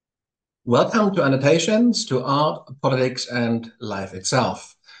Welcome to Annotations to Art, Politics, and Life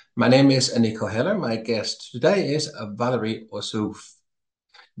Itself. My name is Nico Heller. My guest today is Valérie Osouf.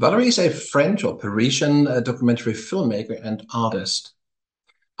 Valérie is a French or Parisian documentary filmmaker and artist.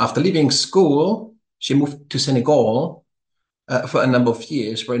 After leaving school, she moved to Senegal for a number of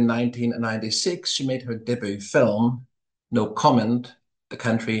years, where in 1996 she made her debut film, No Comment, The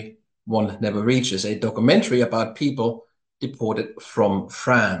Country One Never Reaches, a documentary about people deported from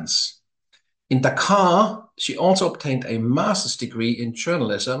France. In Dakar, she also obtained a master's degree in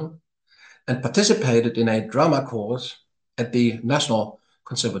journalism and participated in a drama course at the National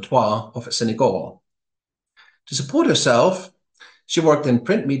Conservatoire of Senegal. To support herself, she worked in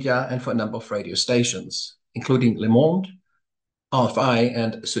print media and for a number of radio stations, including Le Monde, RFI,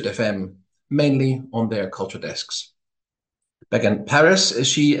 and Sud FM, mainly on their culture desks. Back in Paris,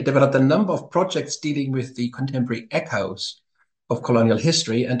 she developed a number of projects dealing with the contemporary echoes of colonial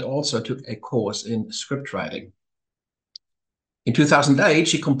history and also took a course in script writing. In 2008,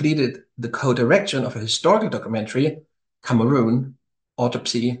 she completed the co-direction of a historical documentary, Cameroon,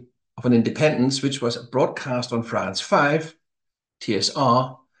 Autopsy of an Independence, which was broadcast on France 5,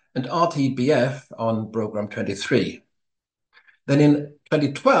 TSR, and RTBF on Program 23. Then in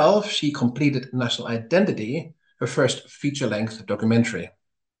 2012, she completed National Identity, her first feature-length documentary.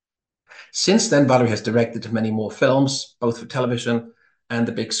 Since then, Valérie has directed many more films, both for television and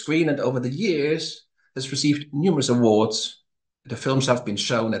the big screen, and over the years has received numerous awards. The films have been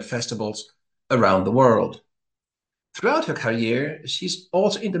shown at festivals around the world. Throughout her career, she's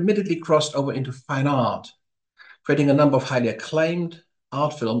also intermittently crossed over into fine art, creating a number of highly acclaimed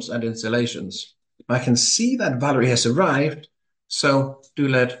art films and installations. I can see that Valérie has arrived, so do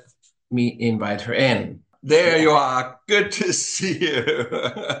let me invite her in. There you are. Good to see you.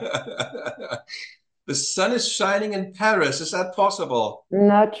 The sun is shining in Paris. Is that possible?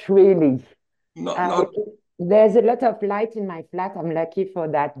 Not really. Not, Uh, not there's a lot of light in my flat. I'm lucky for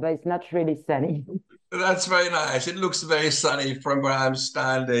that, but it's not really sunny. That's very nice. It looks very sunny from where I'm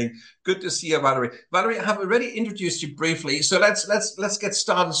standing. Good to see you, Valérie. Valérie, I have already introduced you briefly, so let's get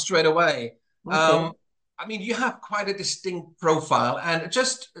started straight away. Okay. I mean, you have quite a distinct profile, and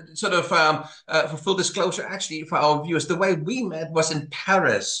just sort of for full disclosure, actually, for our viewers, the way we met was in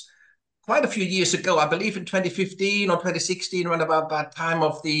Paris quite a few years ago, I believe in 2015 or 2016, around about that time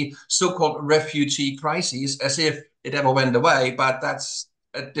of the so-called refugee crisis, as if it ever went away, but that's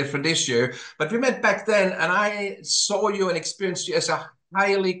a different issue. But we met back then, and I saw you and experienced you as a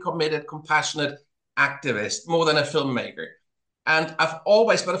highly committed, compassionate activist, more than a filmmaker. And I've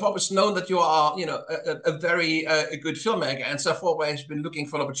always known that you are, a very a good filmmaker, and so I've always been looking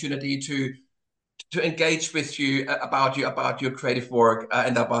for an opportunity to engage with you about your creative work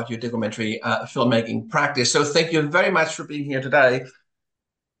and about your documentary filmmaking practice. So thank you very much for being here today.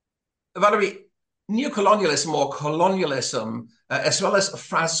 Valerie, neocolonialism or colonialism, as well as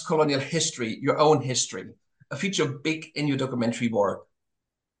France's colonial history, your own history, feature big in your documentary work.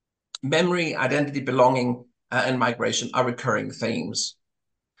 Memory, identity, belonging, and migration are recurring themes.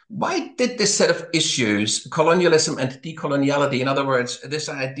 Why did this set of issues, colonialism and decoloniality, in other words, this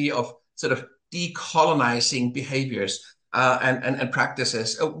idea of sort of decolonizing behaviors and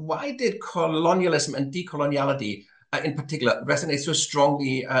practices, why did colonialism and decoloniality in particular resonate so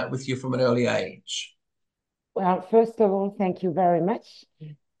strongly with you from an early age? Well, first of all, thank you very much.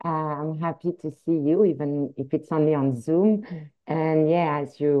 I'm happy to see you, even if it's only on Zoom. And yeah,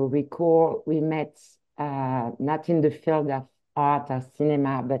 as you recall, we met not in the field of art or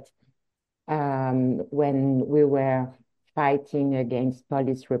cinema, but when we were fighting against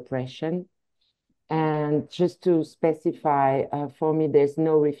police repression. And just to specify, for me, there's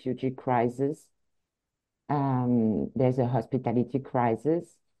no refugee crisis. There's a hospitality crisis.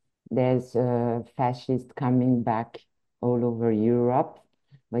 There's a fascist coming back all over Europe,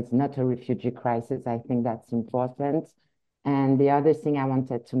 but it's not a refugee crisis. I think that's important. And the other thing I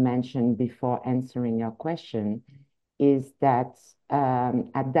wanted to mention before answering your question is that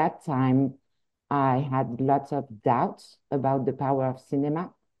at that time, I had lots of doubts about the power of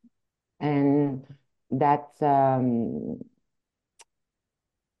cinema, and that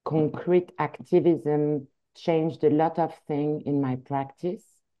concrete activism changed a lot of things in my practice,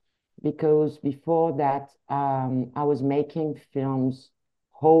 because before that, I was making films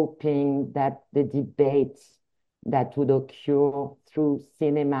hoping that the debates that would occur through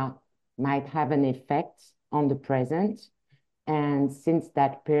cinema might have an effect on the present. And since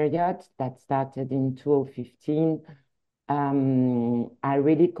that period, that started in 2015, I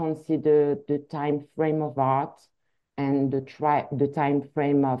really consider the time frame of art and the time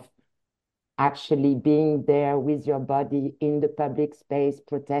frame of actually being there with your body in the public space,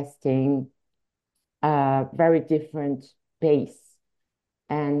 protesting, very different pace.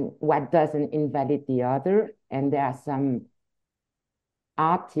 And what doesn't invalid the other. And there are some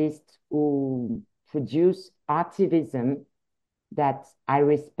artists who produce artivism that I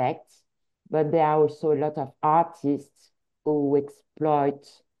respect, but there are also a lot of artists who exploit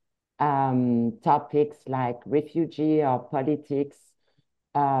topics like refugee or politics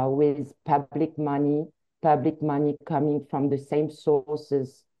with public money coming from the same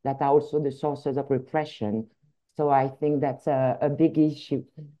sources that are also the sources of repression. So I think that's a big issue.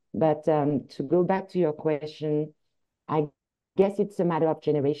 But to go back to your question, I guess it's a matter of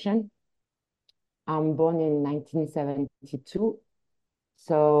generation. I'm born in 1972.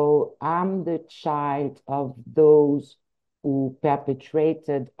 So I'm the child of those who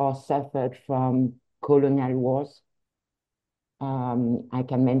perpetrated or suffered from colonial wars. I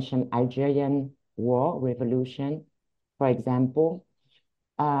can mention Algerian war, revolution, for example.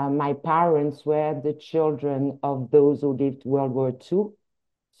 My parents were the children of those who lived World War II.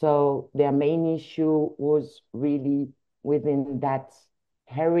 So their main issue was really within that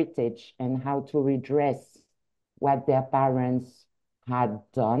heritage and how to redress what their parents had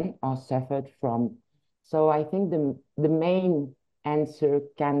done or suffered from. So I think the main answer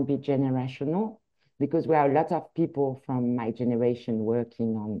can be generational because we are a lot of people from my generation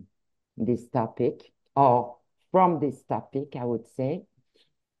working on this topic or from this topic, I would say.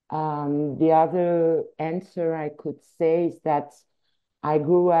 The other answer I could say is that I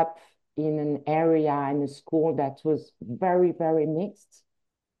grew up in an area, in a school that was very, very mixed.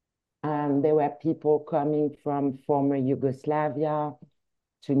 There were people coming from former Yugoslavia,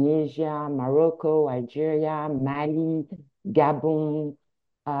 Tunisia, Morocco, Algeria, Mali, Gabon,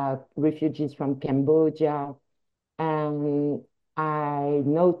 refugees from Cambodia. And I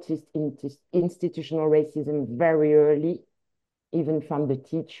noticed institutional racism very early, even from the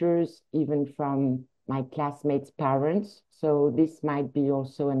teachers, even from my classmates' parents. So this might be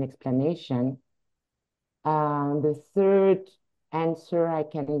also an explanation. The third answer I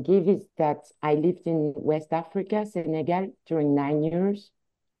can give is that I lived in West Africa, Senegal, during 9 years.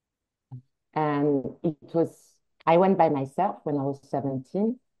 And I went by myself when I was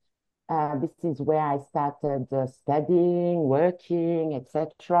 17. This is where I started studying, working,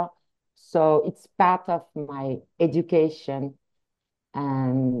 etc. So it's part of my education.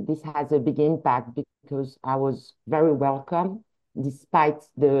 And this has a big impact because I was very welcome, despite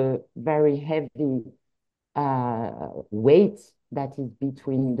the very heavy weight that is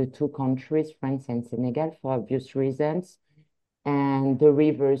between the two countries, France and Senegal, for obvious reasons. And the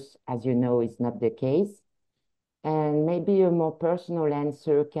reverse, as you know, is not the case. And maybe a more personal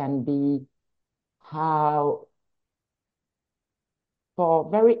answer can be how, for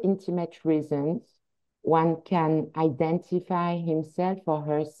very intimate reasons, one can identify himself or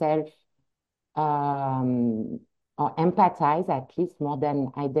herself or empathize, at least more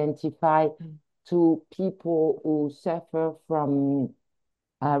than identify, to people who suffer from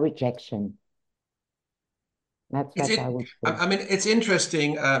rejection. That's It's what I it. would say. I mean, it's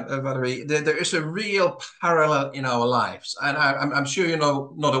interesting, Valerie. There is a real parallel in our lives, and I'm sure you're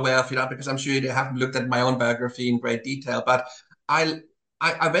not aware of it because I'm sure you haven't looked at my own biography in great detail. But I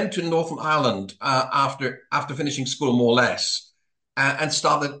I went to Northern Ireland after finishing school, more or less, and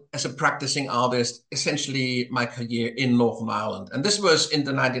started as a practicing artist, essentially my career in Northern Ireland. And this was in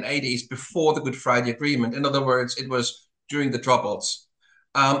the 1980s, before the Good Friday Agreement. In other words, it was during the Troubles.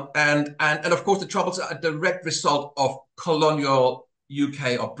 And of course, the Troubles are a direct result of colonial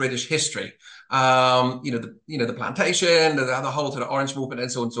UK or British history. The plantation, the whole sort of Orange movement,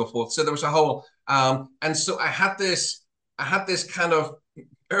 and so on and so forth. So there was a whole, and so I had this kind of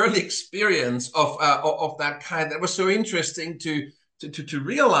early experience of that kind that was so interesting to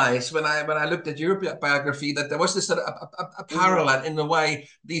realize when I looked at your biography that there was this sort of a Mhm. parallel in the way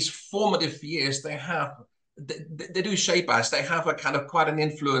these formative years they do shape us. They have a kind of quite an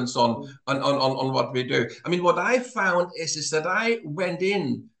influence on what we do. I mean, what I found is that I went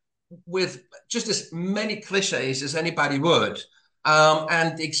in with just as many cliches as anybody would.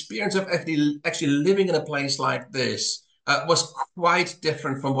 And the experience of actually living in a place like this was quite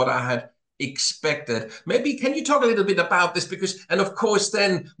different from what I had expected. Maybe can you talk a little bit about this? Because, and of course,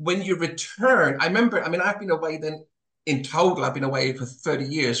 then when you return, I remember, I mean, I've been away then in total, I've been away for 30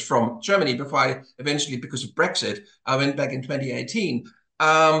 years from Germany before I eventually, because of Brexit, I went back in 2018.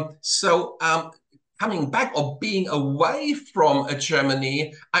 So coming back or being away from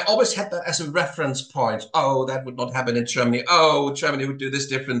Germany, I always had that as a reference point. Oh, that would not happen in Germany. Oh, Germany would do this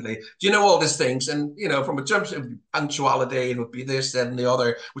differently. Do you know all these things? And, you know, from a German, it would be punctuality, it would be this, that, and the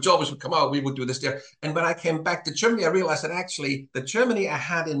other, which always would come out. We would do this there. And when I came back to Germany, I realized that actually the Germany I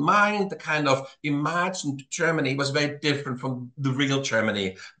had in mind, the kind of imagined Germany, was very different from the real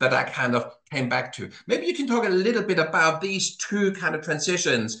Germany that I kind of came back to. Maybe you can talk a little bit about these two kind of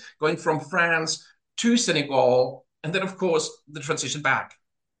transitions, going from France to Senegal, and then, of course, the transition back.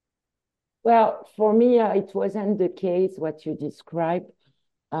 Well, for me, it wasn't the case what you described.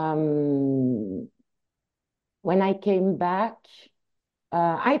 Um, when I came back,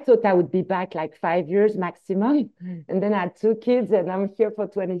 I thought I would be back like 5 years maximum. And then I had two kids and I'm here for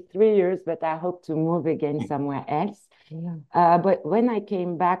 23 years, but I hope to move again somewhere else. Yeah. But when I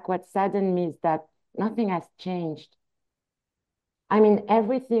came back, what saddened me is that nothing has changed. I mean,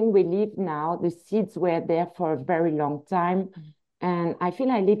 everything we live now, the seeds were there for a very long time. And I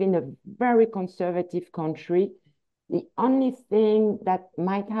feel I live in a very conservative country. The only thing that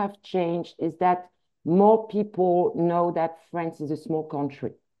might have changed is that more people know that France is a small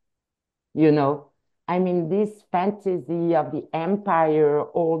country. You know, I mean, this fantasy of the empire,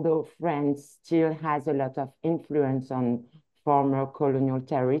 although France still has a lot of influence on former colonial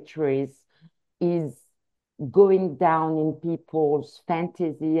territories, is going down in people's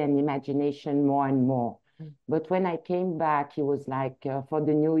fantasy and imagination more and more. But when I came back, it was like for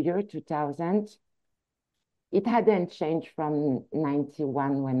the new year 2000, it hadn't changed from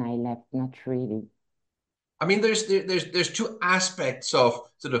 91 when I left, not really. I mean, there's two aspects of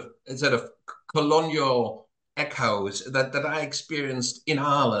sort of colonial echoes that I experienced in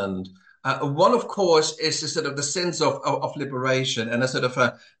Ireland. One, of course, is the sort of the sense of liberation and a sort of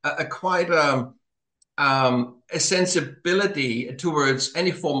a quite a sensibility towards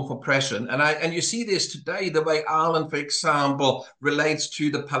any form of oppression. And you see this today, the way Ireland, for example, relates to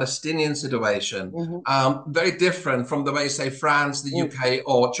the Palestinian situation, Mhm. very different from the way, say, France, the Mm, UK,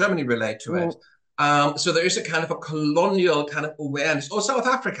 or Germany relate to it. mm, So there is a kind of a colonial kind of awareness, or South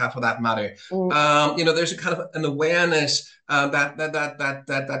Africa for that matter. mm. You know, there's a kind of an awareness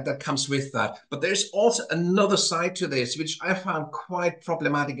that comes with that. But there's also another side to this, which I found quite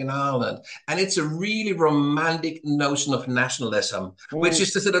problematic in Ireland, and it's a really romantic notion of nationalism, which Mm,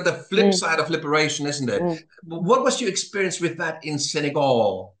 is the sort of the flip mm, side of liberation, isn't it? mm. What was your experience with that in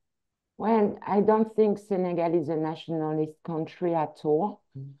Senegal? Well, I don't think Senegal is a nationalist country at all.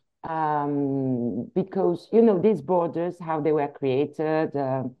 Because, you know, these borders, how they were created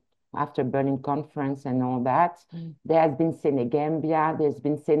after Berlin Conference and all that, there has been Senegambia, there's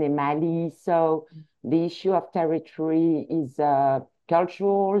been Senemali. So the issue of territory is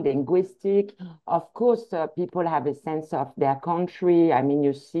cultural, linguistic. Of course, people have a sense of their country. I mean,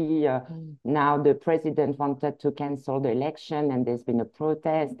 you see now the president wanted to cancel the election and there's been a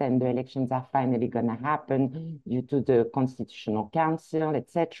protest and the elections are finally going to happen due to the Constitutional Council,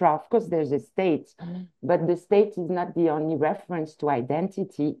 etc. Of course, there's a state, but the state is not the only reference to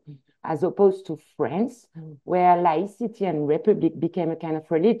identity, as opposed to France, where laicity and republic became a kind of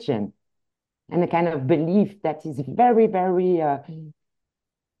religion and a kind of belief that is very, very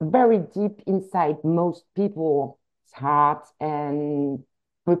deep inside most people's heart and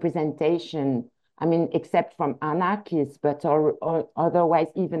representation. I mean, except from anarchists, but or otherwise,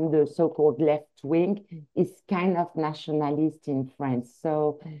 even the so-called left wing is kind of nationalist in France.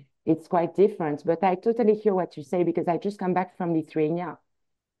 So it's quite different. But I totally hear what you say because I just come back from Lithuania.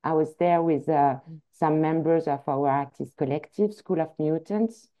 I was there with some members of our artist collective, School of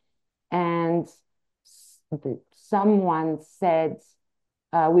Mutants, and someone said,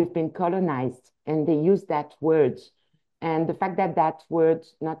 we've been colonized, and they use that word. And the fact that that word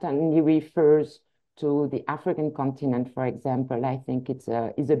not only refers to the African continent, for example, I think is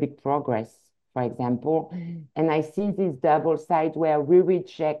a big progress, for example. And I see this double side where we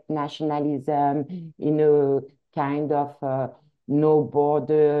reject nationalism in a kind of no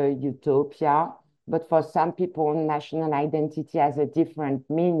border utopia. But for some people, national identity has a different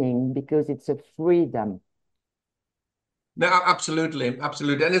meaning because it's a freedom. No, absolutely,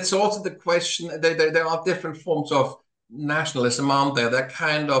 absolutely. And it's also the question, there are different forms of nationalism, aren't there? They're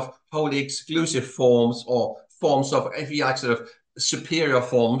kind of wholly exclusive forms or forms of, if you like, sort of superior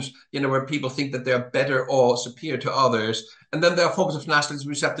forms, you know, where people think that they're better or superior to others. And then there are forms of nationalism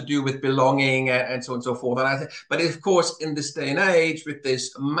which have to do with belonging and so on and so forth. And I think, but of course, in this day and age, with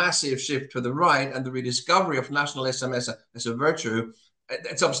this massive shift to the right and the rediscovery of nationalism as a virtue,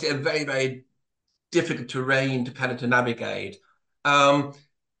 it's obviously a very, very difficult terrain to kind of to navigate. Um,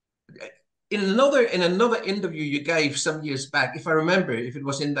 in another interview you gave some years back, if I remember, if it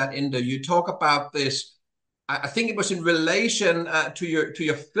was in that interview, you talk about this. I think it was in relation to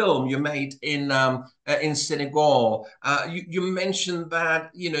your film you made in Senegal. You mentioned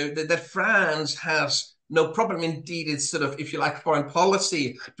that that France has no problem. Indeed, it's sort of, if you like, foreign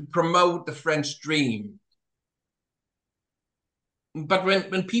policy to promote the French dream. But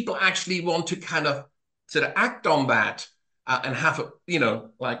when people actually want to kind of sort of act on that, and have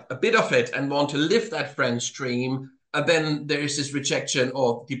like a bit of it, and want to live that French dream, then there is this rejection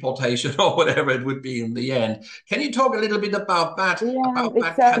or deportation or whatever it would be in the end. Can you talk a little bit Yeah, about that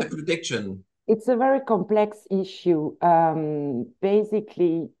kind of contradiction? it's a very complex issue.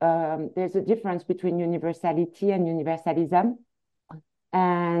 Basically, there's a difference between universality and universalism.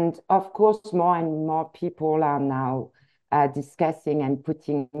 And of course, more and more people are now discussing and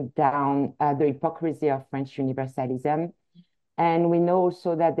putting down the hypocrisy of French universalism. And we know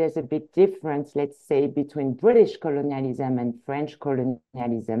also that there's a big difference, let's say, between British colonialism and French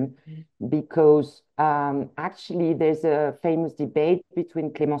colonialism, because actually there's a famous debate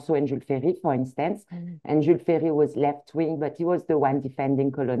between Clemenceau and Jules Ferry, for instance. And Jules Ferry was left-wing, but he was the one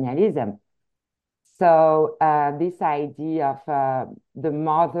defending colonialism. So this idea of the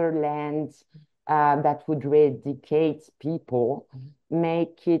motherland that would eradicate people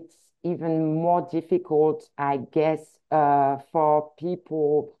make it even more difficult, I guess, for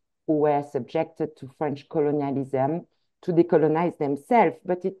people who were subjected to French colonialism to decolonize themselves.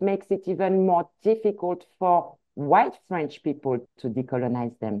 But it makes it even more difficult for white French people to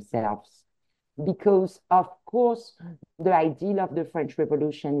decolonize themselves. Because, of course, the ideal of the French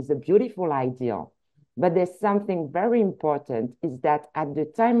Revolution is a beautiful ideal. But there's something very important, is that at the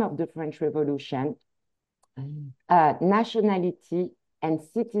time of the French Revolution, nationality and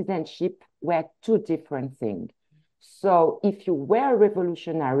citizenship were two different things. So if you were a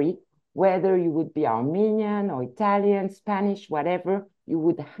revolutionary, whether you would be Armenian or Italian, Spanish, whatever, you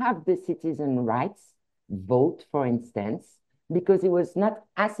would have the citizen rights, vote, for instance, because it was not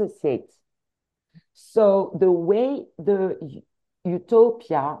associated. So the way the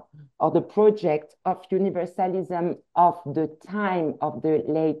utopia or the project of universalism of the time of the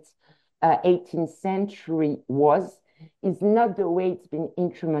late 18th century is not the way it's been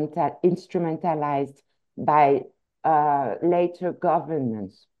instrumentalized by later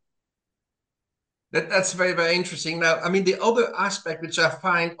governments. That's very, very interesting. Now, I mean, the other aspect which I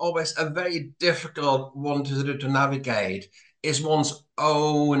find always a very difficult one to navigate is one's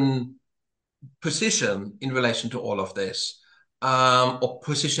own position in relation to all of this, or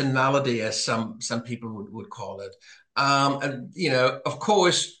positionality, as some people would call it. And of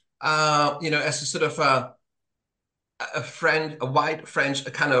course, as a sort of a white French,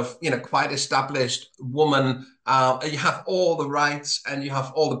 a kind of quite established woman, you have all the rights and you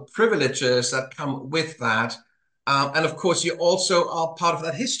have all the privileges that come with that, and of course, you also are part of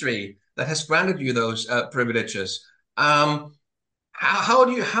that history that has granted you those privileges. How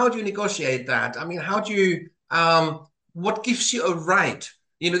do you negotiate that? I mean, what gives you a right?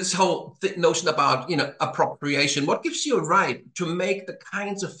 This whole notion about appropriation. What gives you a right to make the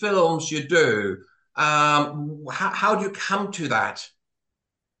kinds of films you do? How do you come to that?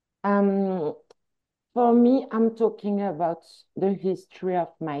 Um, for me, I'm talking about the history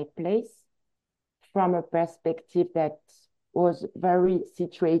of my place from a perspective that was very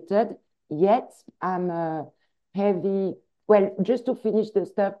situated, yet I'm a heavy, well, just to finish the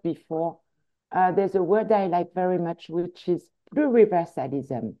stuff before, there's a word I like very much, which is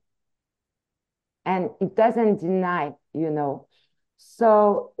pluriversalism. And it doesn't deny,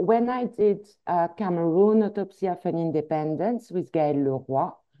 So when I did Cameroon, Autopsy of an Independence with Gaël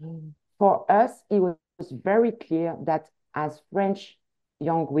Leroy, for us, it was very clear that as French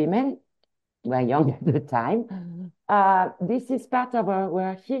young women, were young at the time, this is part of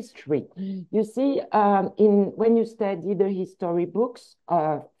our history. You see, when you study the history books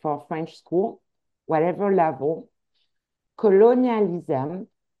for French school, whatever level, colonialism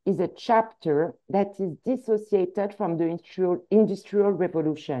is a chapter that is dissociated from the industrial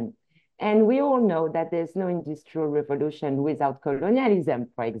revolution. And we all know that there's no industrial revolution without colonialism,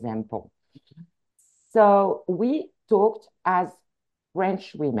 for example. So we talked as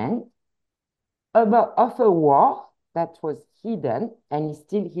French women of a war that was hidden and is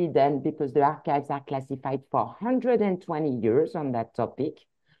still hidden because the archives are classified for 120 years on that topic.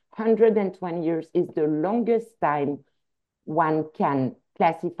 120 years is the longest time one can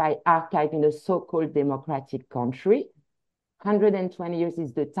classify archive in a so-called democratic country. 120 years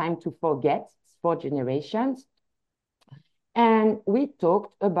is the time to forget, it's 4 generations. And we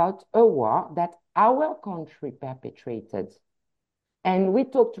talked about a war that our country perpetrated. And we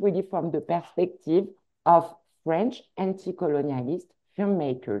talked really from the perspective of French anti-colonialist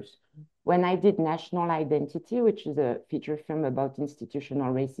filmmakers. When I did National Identity, which is a feature film about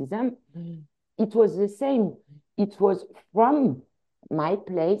institutional racism, it was the same. It was from my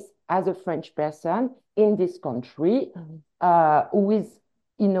place as a French person in this country, who is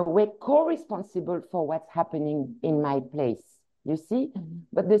in a way co-responsible for what's happening in my place. You see?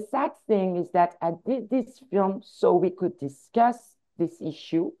 But the sad thing is that I did this film so we could discuss this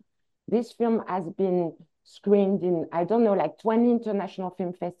issue. This film has been screened in, I don't know, like 20 international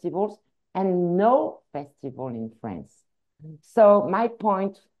film festivals and no festival in France. So my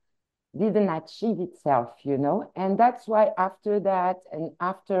point didn't achieve itself, you know? And that's why after that and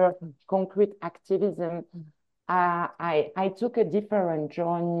after concrete activism, I took a different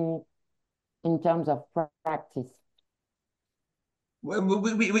journey in terms of practice. Well,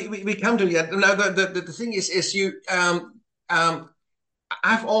 we come to yet. Now, the thing is you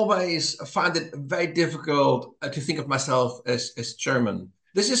I've always found it very difficult to think of myself as German.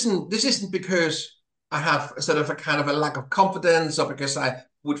 This isn't because I have sort of a kind of a lack of confidence or because I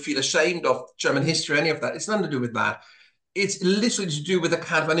would feel ashamed of German history or any of that. It's nothing to do with that. It's literally to do with a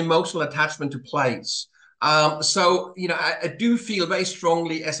kind of an emotional attachment to place. So, I do feel very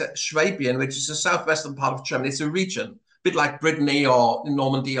strongly as a Swabian, which is the southwestern part of Germany. It's a region, a bit like Brittany or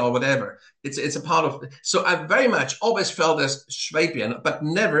Normandy or whatever. It's a part of. So I very much always felt as Swabian, but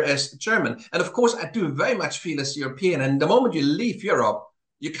never as German. And of course, I do very much feel as European. And the moment you leave Europe,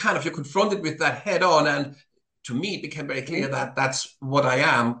 you're confronted with that head on, and to me, it became very clear that that's what I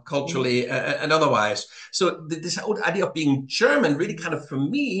am culturally and otherwise. So this whole idea of being German really kind of, for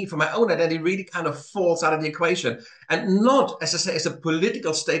me, for my own identity, really kind of falls out of the equation. And not, as I say, as a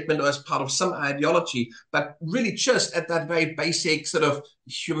political statement or as part of some ideology, but really just at that very basic sort of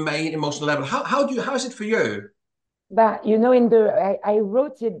humane emotional level. How is it for you? But you know, I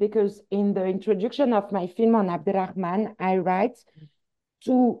wrote it because in the introduction of my film on Abderrahman, I write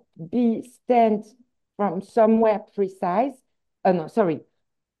to be stand from somewhere precise. Oh no, sorry.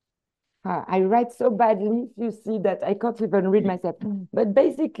 I write so badly, you see, that I can't even read myself. But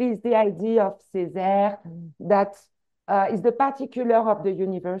basically, it's the idea of Césaire that is the particular of the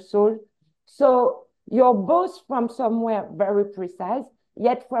universal. So you're both from somewhere very precise,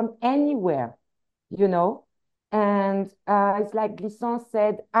 yet from anywhere, you know? And it's like Glissant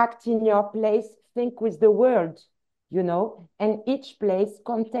said, act in your place, think with the world, you know? And each place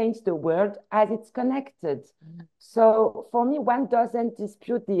contains the world as it's connected. So for me, one doesn't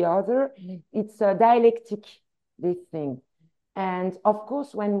dispute the other. It's a dialectic, this thing. And of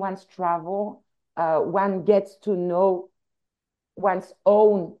course, when one's travel, one gets to know one's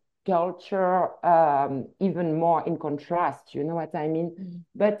own culture even more in contrast, you know what I mean?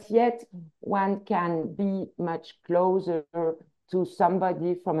 But yet one can be much closer to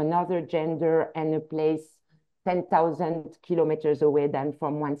somebody from another gender and a place 10,000 kilometers away than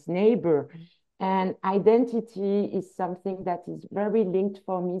from one's neighbor. And identity is something that is very linked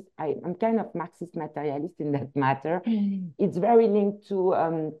for me. I'm kind of Marxist materialist in that matter. It's very linked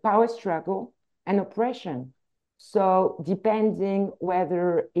to power struggle and oppression. So depending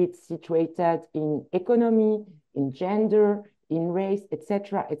whether it's situated in economy, in gender, in race,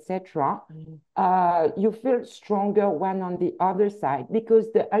 etc., etc., you feel stronger one on the other side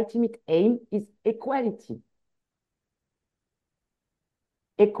because the ultimate aim is equality.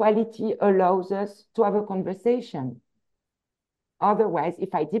 Equality allows us to have a conversation. Otherwise,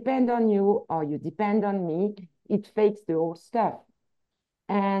 if I depend on you or you depend on me, it fakes the whole stuff.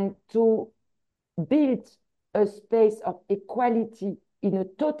 And to build a space of equality in a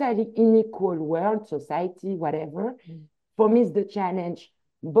totally unequal world, society, whatever, for me is the challenge,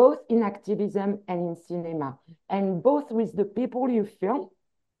 both in activism and in cinema, and both with the people you film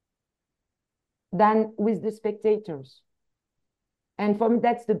than with the spectators. And for me,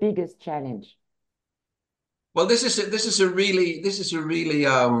 that's the biggest challenge. Well, this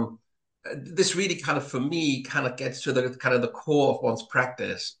really kind of, for me, kind of gets to the kind of the core of one's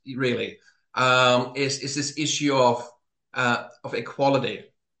practice, really, is this issue of equality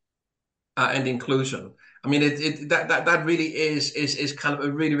and inclusion. I mean, that really is kind of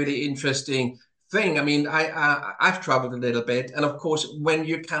a really really interesting thing. I mean, I've traveled a little bit, and of course, when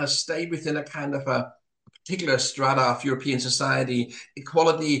you kind of stay within a kind of a particular strata of European society,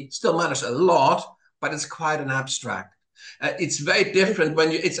 equality still matters a lot, but it's quite an abstract. It's very different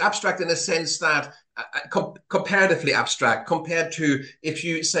when it's abstract in the sense that comparatively abstract compared to if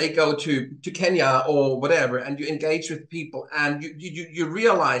you say go to Kenya or whatever and you engage with people and you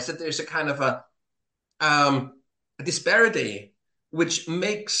realize that there's a kind of a disparity which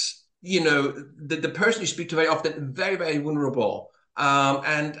makes the person you speak to very often very very vulnerable.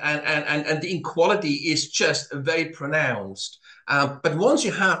 and the inequality is just very pronounced. But once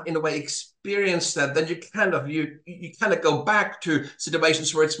you have, in a way, experienced that, then you kind of go back to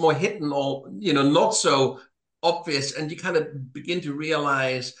situations where it's more hidden or not so obvious, and you kind of begin to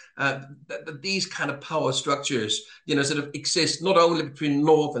realize that these kind of power structures, sort of exist not only between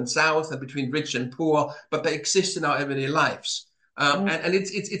north and south and between rich and poor, but they exist in our everyday lives. And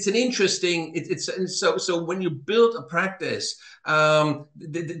it's an interesting so when you build a practice,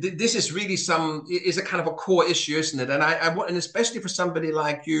 this is really is a kind of a core issue, isn't it? And I want, and especially for somebody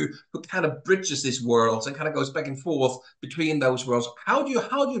like you who kind of bridges these worlds and kind of goes back and forth between those worlds. How do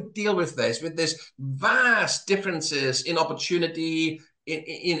you deal with this vast differences in opportunity,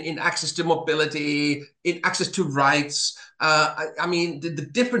 in access to mobility, in access to rights? I mean, the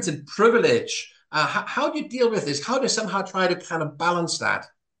difference in privilege. How do you deal with this? How do you somehow try to kind of balance that?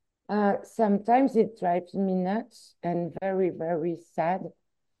 Sometimes it drives me nuts and very, very sad.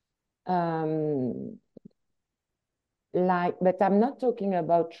 Um, but I'm not talking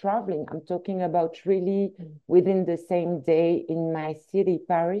about traveling. I'm talking about really within the same day in my city,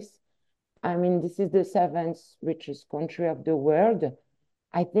 Paris. I mean, this is the seventh richest country of the world.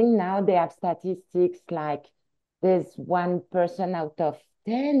 I think now they have statistics like there's one person out of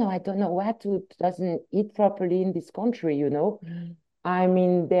 10, or I don't know what, who doesn't eat properly in this country, you know? I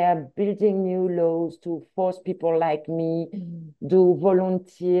mean, they're building new laws to force people like me do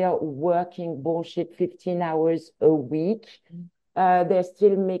volunteer working bullshit 15 hours a week. They're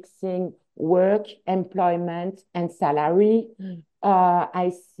still mixing work, employment, and salary. Uh,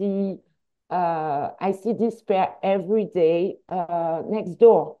 I see I see despair every day next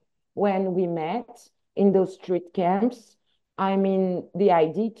door when we met in those street camps. I mean, the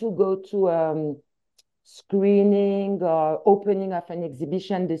idea to go to screening or opening of an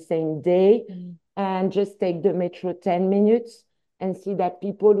exhibition the same day and just take the metro 10 minutes and see that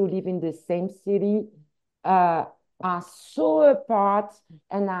people who live in the same city uh, are so apart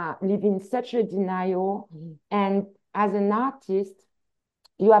and live in such a denial. And as an artist,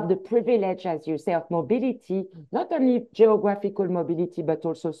 you have the privilege, as you say, of mobility, not only geographical mobility, but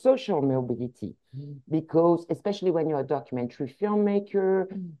also social mobility. Because especially when you're a documentary filmmaker,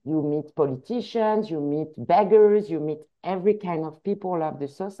 you meet politicians, you meet beggars, you meet every kind of people of the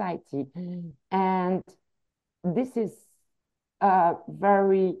society. And this is a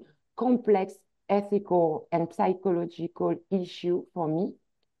very complex ethical and psychological issue for me.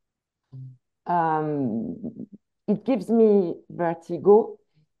 Um, it gives me vertigo.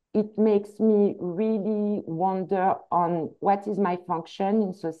 It makes me really wonder on what is my function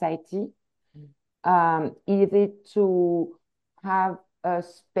in society. Is it to have a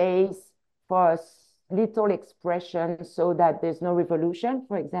space for a little expression so that there's no revolution,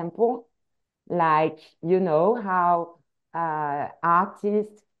 for example? Like, you know, how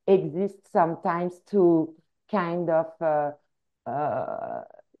artists exist sometimes to kind of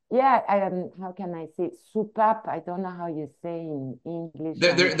yeah, how can I say soup up? I don't know how you say in English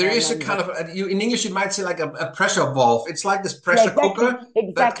and There is a German, kind but of in English you might say like a pressure valve. It's like this yeah, pressure exactly, cooker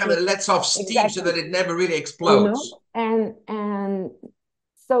that kind of exactly, lets off steam so exactly. that it never really You know, explodes. and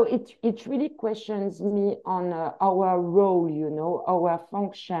so it really questions me on our role, you know, our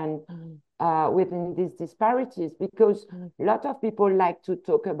function within these disparities, because a lot of people like to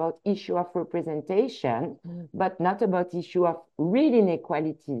talk about issue of representation, but not about issue of real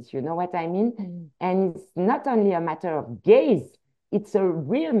inequalities. You know what I mean? And it's not only a matter of gaze, it's a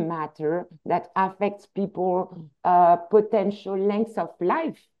real matter that affects people potential lengths of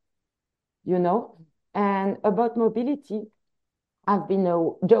life, you know. And about mobility, I've been a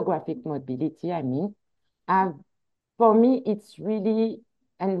geographic mobility, I mean, I've, for me, it's really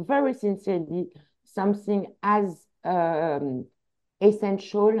and very sincerely something as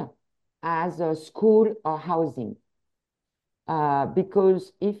essential as a school or housing.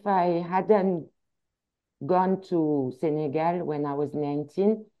 Because if I hadn't gone to Senegal when I was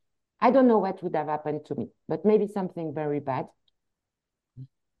 19, I don't know what would have happened to me, but maybe something very bad.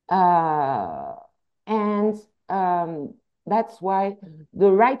 Uh, and that's why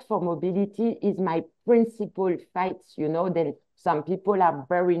the right for mobility is my principal fight. You know, then some people are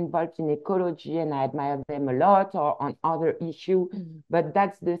very involved in ecology and I admire them a lot, or on other issues. But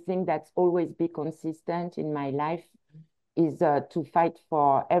that's the thing that's always be consistent in my life, is to fight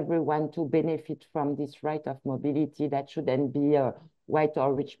for everyone to benefit from this right of mobility that shouldn't be white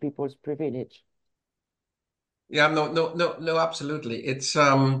or rich people's privilege. Yeah, no, no, no, no, absolutely. It's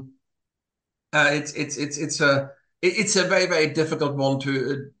a very very difficult one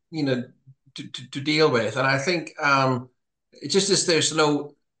to to deal with, and I think it's just as there's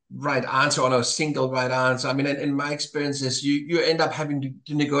no right answer or no single right answer. I mean, in my experiences, you end up having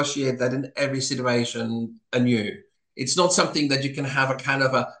to negotiate that in every situation anew. It's not something that you can have a kind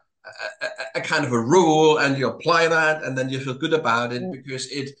of a rule and you apply that and then you feel good about it, because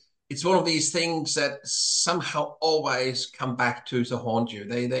it's one of these things that somehow always come back to haunt you.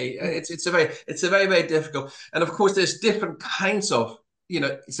 They it's a very difficult. And of course, there's different kinds of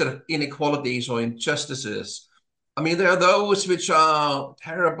sort of inequalities or injustices. I mean, there are those which are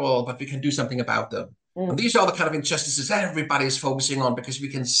terrible, but we can do something about them. And Mm. these are the kind of injustices everybody's focusing on, because we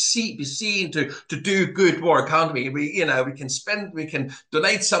can be seen to do good work, can't we? We can spend, we can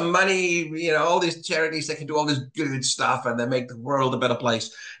donate some money, all these charities that can do all this good stuff and they make the world a better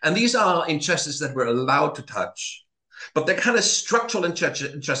place. And these are injustices that we're allowed to touch. But they're kind of structural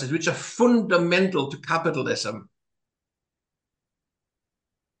injustices which are fundamental to capitalism.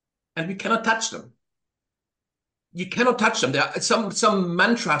 And we cannot touch them. You cannot touch them. There are some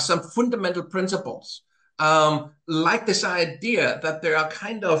mantras, some fundamental principles, like this idea that there are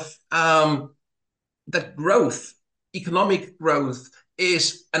kind of that growth, economic growth,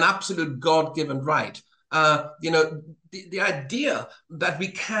 is an absolute God-given right. The idea that we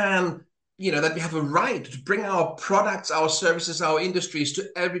can, that we have a right to bring our products, our services, our industries to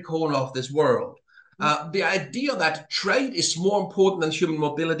every corner of this world. The idea that trade is more important than human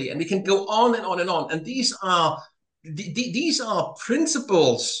mobility, and we can go on and on and on. And these are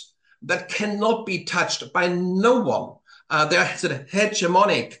principles that cannot be touched by no one. They're sort of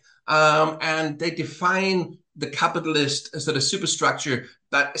hegemonic, and they define the capitalist sort of superstructure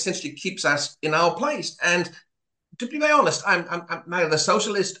that essentially keeps us in our place. And to be very honest, I'm neither a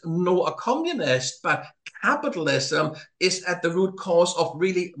socialist nor a communist, but capitalism is at the root cause of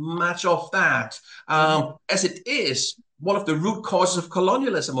really much of that, as it is one of the root causes of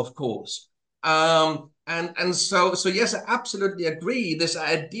colonialism, of course. And so yes, I absolutely agree. This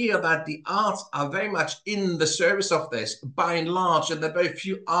idea that the arts are very much in the service of this, by and large, and that very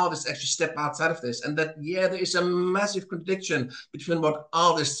few artists actually step outside of this, and that there is a massive contradiction between what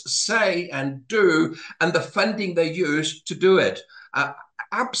artists say and do and the funding they use to do it.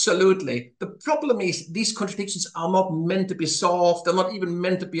 Absolutely. The problem is these contradictions are not meant to be solved. They're not even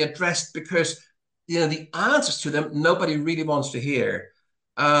meant to be addressed, because the answers to them nobody really wants to hear.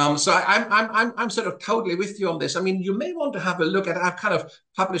 So I'm sort of totally with you on this. I mean, you may want to have a look at. I've kind of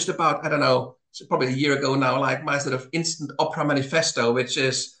published about, I don't know, probably a year ago now, like my sort of instant opera manifesto, which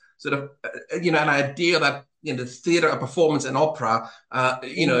is sort of an idea that the theater, a performance, and opera,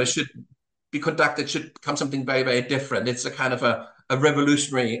 should be conducted, should become something very different. It's a kind of a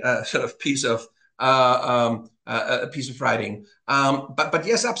revolutionary sort of piece of a piece of writing. But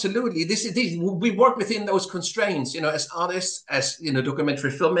yes, absolutely. We work within those constraints, as artists, as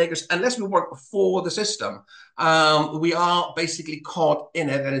documentary filmmakers. Unless we work for the system, we are basically caught in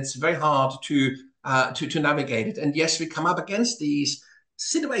it, and it's very hard to navigate it. And yes, we come up against these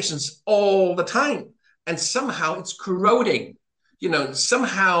situations all the time, and somehow it's corroding.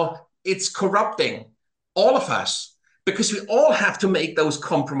 Somehow it's corrupting all of us, because we all have to make those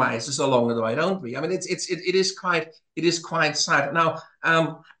compromises along the way, don't we? I mean, it is quite sad. Now,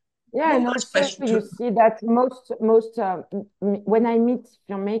 Yeah, one and last also question you to see that most when I meet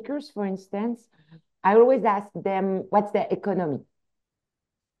filmmakers, for instance, I always ask them what's their economy.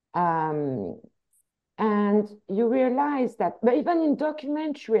 Um, and you realize that, but even in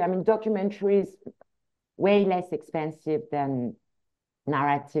documentary, I mean, documentary is way less expensive than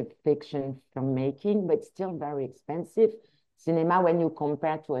narrative fiction filmmaking, but still very expensive. Cinema, when you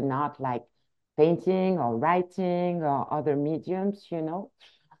compare to an art like painting or writing or other mediums,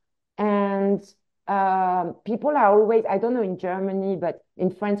 And people are always, I don't know in Germany, but in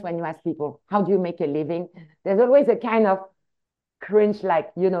France, when you ask people, how do you make a living? There's always a kind of cringe,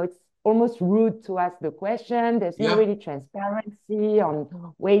 like, it's almost rude to ask the question. There's no yeah. really transparency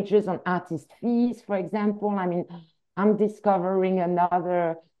on wages, on artist fees, for example. I mean, I'm discovering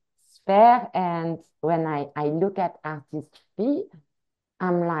another sphere. And when I look at artist fee,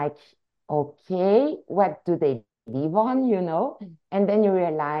 I'm like, okay, what do they live on, And then you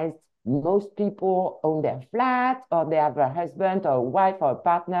realize most people own their flat, or they have a husband or a wife or a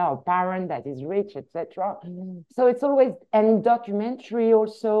partner or parent that is rich, etc. So it's always, and in documentary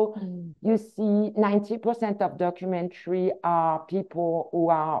also, you see 90% of documentary are people who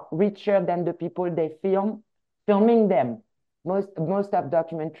are richer than the people they filming them. Most of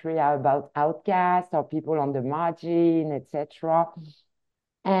documentary are about outcasts or people on the margin, etc.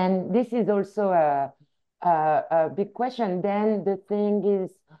 And this is also a big question. Then the thing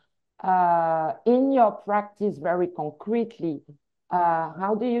is, in your practice, very concretely,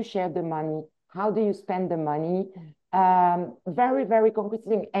 how do you share the money? How do you spend the money? very, very concrete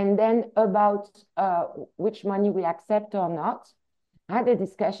thing. And then about which money we accept or not, I had a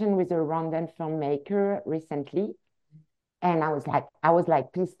discussion with a Rwandan filmmaker recently, and I was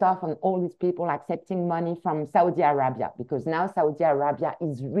like pissed off on all these people accepting money from Saudi Arabia, because now Saudi Arabia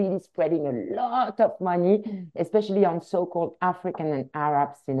is really spreading a lot of money, especially on so-called African and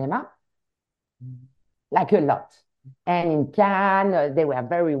Arab cinema, like a lot. And in Cannes, they were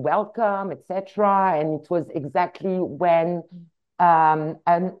very welcome, etc. And it was exactly when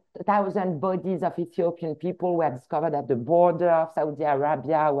 1,000 bodies of Ethiopian people were discovered at the border of Saudi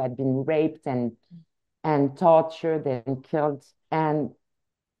Arabia, who had been raped and tortured and killed. And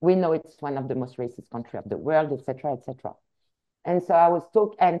we know it's one of the most racist countries of the world, etc., etc. And so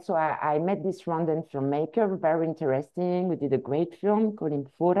I met this Rwandan filmmaker, very interesting. We did a great film called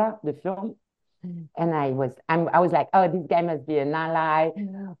Imfura, the film. And I was like, oh, this guy must be an ally.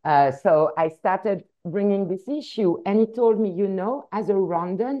 So I started bringing this issue, and he told me, as a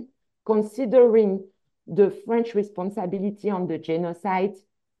Rwandan, considering the French responsibility on the genocide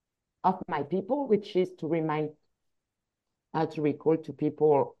of my people, which is to recall to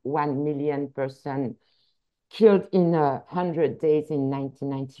people 1 million person killed in 100 days in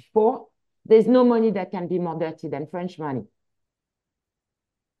 1994. There's no money that can be more dirty than French money.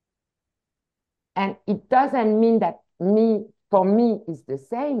 And it doesn't mean that for me, is the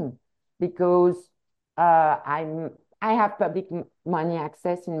same, because I have public money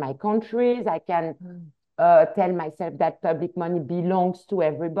access in my countries. I can tell myself that public money belongs to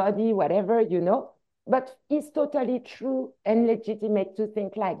everybody, whatever, But it's totally true and legitimate to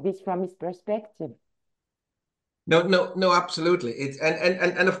think like this from his perspective. No, absolutely.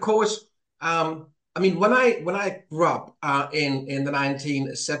 And of course, I mean, when I grew up in the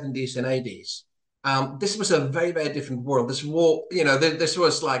 1970s and 80s, this was a very, very different world. This war, this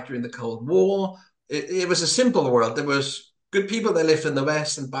was like during the Cold War. It was a simple world. There was good people that lived in the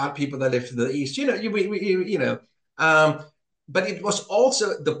West and bad people that lived in the East. But it was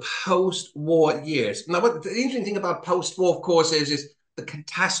also the post-war years. Now, what the interesting thing about post-war, of course, is the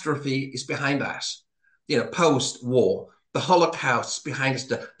catastrophe is behind us. Post-war, the Holocaust is behind us,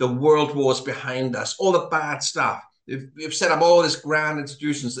 the world wars behind us, all the bad stuff. We've set up all these grand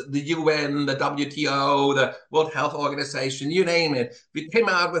institutions, the UN, the WTO, the World Health Organization, you name it. We came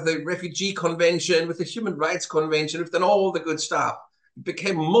out with the Refugee Convention, with the Human Rights Convention. We've done all the good stuff. We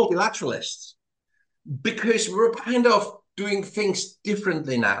became multilateralists because we're kind of doing things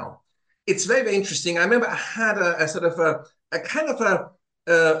differently now. It's very, very interesting. I remember I had a sort of a kind of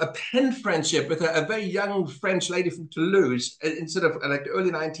a pen friendship with a very young French lady from Toulouse in sort of like the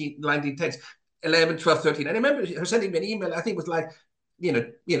early 1910s, 11, 12, 13. And I remember her sending me an email, I think it was like,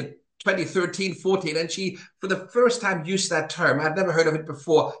 2013, 14. And she, for the first time, used that term. I'd never heard of it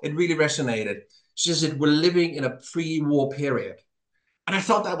before. It really resonated. She said, we're living in a pre-war period. And I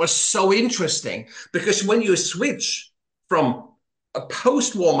thought that was so interesting, because when you switch from a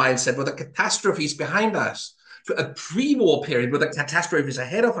post-war mindset where the catastrophe is behind us to a pre-war period where the catastrophe is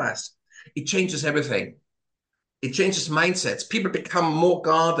ahead of us, it changes everything. It changes mindsets. People become more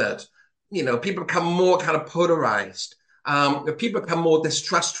guarded. People become more kind of polarized. People become more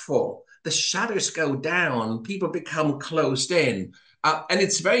distrustful. The shadows go down. People become closed in. And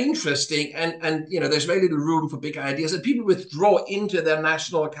it's very interesting. And there's very little room for big ideas. And people withdraw into their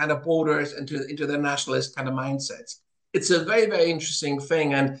national kind of borders and into their nationalist kind of mindsets. It's a very, very interesting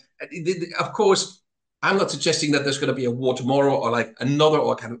thing. And of course, I'm not suggesting that there's going to be a war tomorrow, or like another,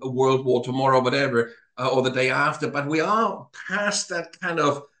 or kind of a world war tomorrow, whatever, or the day after. But we are past that kind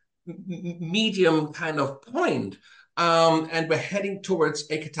of medium kind of point. And we're heading towards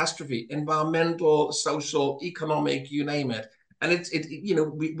a catastrophe, environmental, social, economic, you name it. And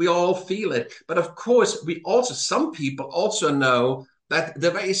we all feel it. But of course, some people also know that the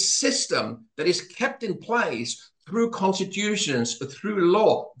very system that is kept in place through constitutions, through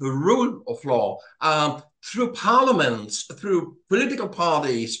law, the rule of law, through parliaments, through political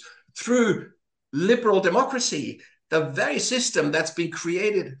parties, through liberal democracy, the very system that's been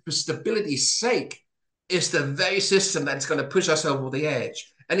created for stability's sake is the very system that's going to push us over the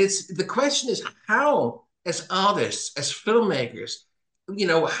edge. And the question is, how, as artists, as filmmakers,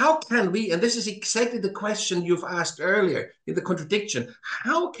 how can we, and this is exactly the question you've asked earlier, in the contradiction,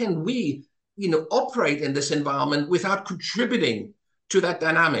 how can we, operate in this environment without contributing to that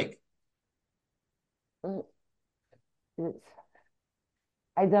dynamic?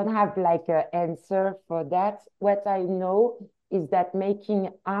 I don't have like an answer for that. What I know is that making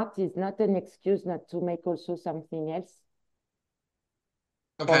art is not an excuse not to make also something else.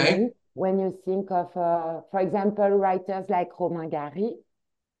 For Okay. me, when you think of, for example, writers like Romain Gary,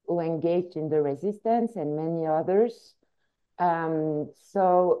 who engaged in the resistance and many others. Or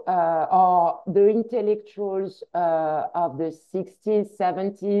the intellectuals of the 60s,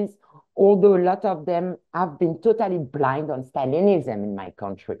 70s, although a lot of them have been totally blind on Stalinism in my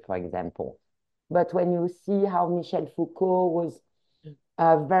country, for example. But when you see how Michel Foucault was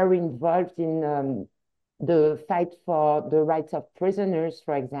very involved in the fight for the rights of prisoners,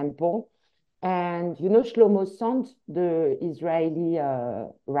 for example, and you know Shlomo Sand, the Israeli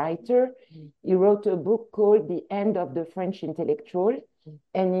writer, he wrote a book called The End of the French Intellectual,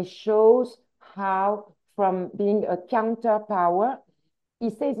 and he shows how from being a counter power, he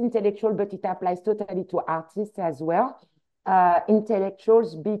says intellectual, but it applies totally to artists as well.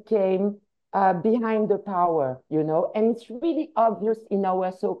 Intellectuals became behind the power, you know, and it's really obvious in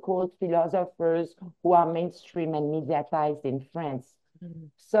our so-called philosophers who are mainstream and mediatized in France.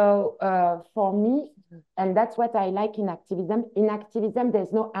 So for me, and that's what I like in activism. In activism,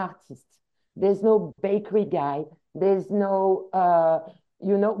 there's no artist, there's no bakery guy, there's no,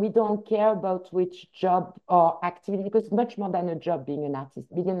 you know, we don't care about which job or activity, because it's much more than a job being an artist.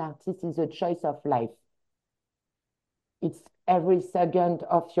 Being an artist is a choice of life. It's every second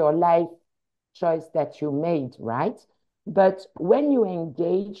of your life choice that you made, right? But when you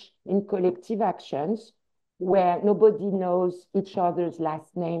engage in collective actions, where nobody knows each other's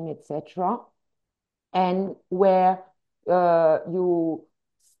last name, etc., and where you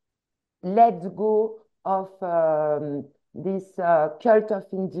let go of this cult of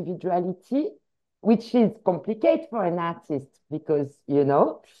individuality, which is complicated for an artist because, you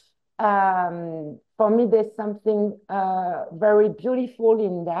know, for me, there's something very beautiful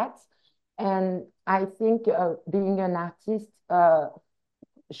in that. And I think being an artist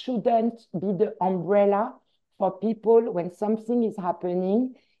shouldn't be the umbrella for people when something is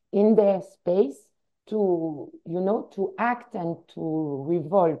happening in their space to, you know, to act and to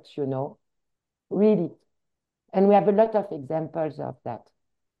revolt, you know, really. And we have a lot of examples of that.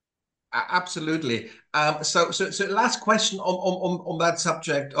 Absolutely. So last question on that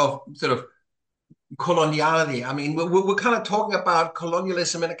subject of sort of coloniality. I mean, we're kind of talking about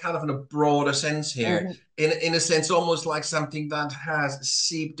colonialism in a kind of in a broader sense here, Mhm, in a sense, almost like something that has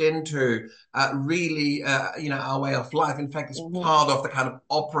seeped into really, you know, our way of life. In fact, it's mhm, part of the kind of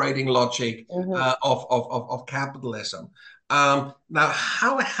operating logic mhm. of capitalism. Now,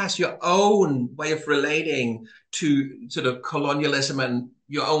 how has your own way of relating to sort of colonialism and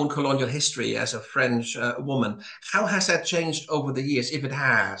your own colonial history as a French woman, how has that changed over the years, if it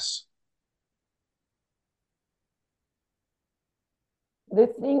has? The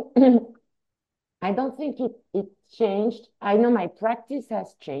thing, I don't think it changed. I know my practice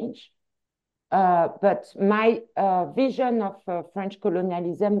has changed, but my vision of French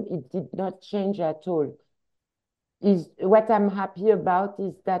colonialism, it did not change at all. Is what I'm happy about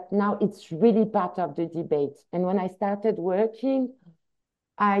is that now it's really part of the debate. And when I started working,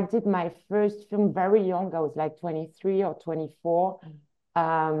 I did my first film very young. I was like 23 or 24.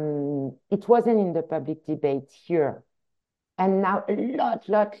 It wasn't in the public debate here. And now a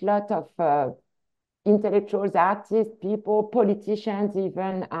lot of intellectuals, artists, people, politicians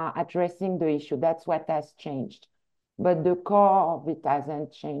even are addressing the issue. That's what has changed. But the core of it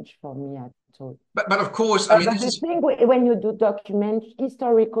hasn't changed for me at all. But of course, I mean, But this the is thing when you do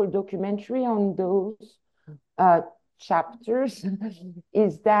historical documentary on those uh, chapters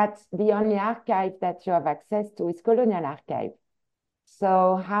is that the only archive that you have access to is colonial archive.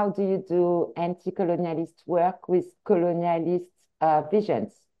 So how do you do anti-colonialist work with colonialist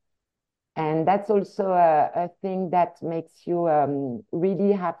visions? And that's also a thing that makes you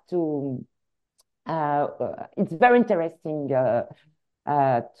really have to, it's very interesting to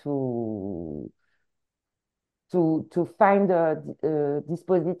find a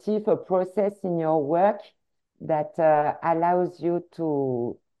dispositif, a process in your work that allows you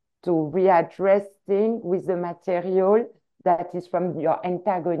to readdress things with the material that is from your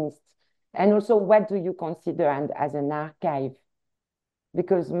antagonist. And also, what do you consider as an archive?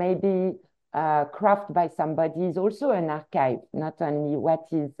 Because maybe craft by somebody is also an archive, not only what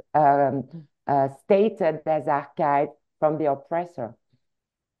is stated as archive from the oppressor.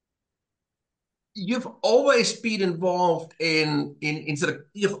 you've always been involved in sort of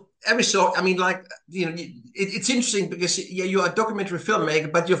you've every sort. I mean, like you know, it's interesting because yeah, you're a documentary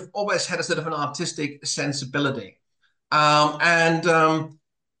filmmaker, but you've always had a sort of an artistic sensibility. Um, and um,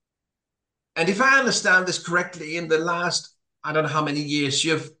 and if I understand this correctly, in the last I don't know how many years,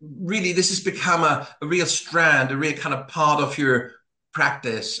 you've really this has become a real strand, a real kind of part of your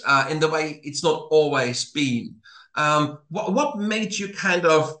practice in the way it's not always been. What made you kind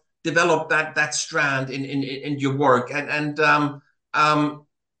of develop that strand in your work? Um,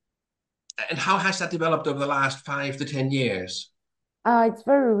 And how has that developed over the last 5 to 10 years? It's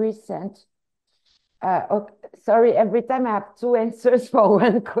very recent. Okay, sorry, every time I have two answers for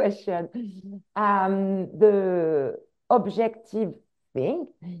one question. The objective thing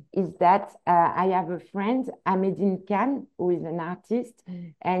is that I have a friend, Ahmedine Khan, who is an artist,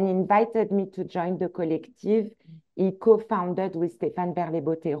 and invited me to join the collective he co-founded with Stéphane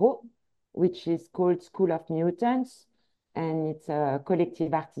Berlet-Bottero, which is called School of Mutants, and it's a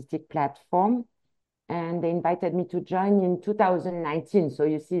collective artistic platform, and they invited me to join in 2019. So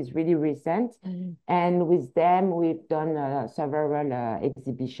you see, it's really recent. And with them, we've done several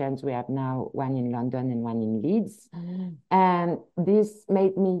exhibitions. We have now one in London and one in Leeds. And this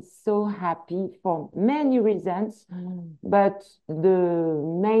made me so happy for many reasons. But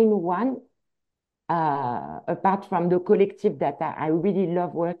the main one, apart from the collective that I really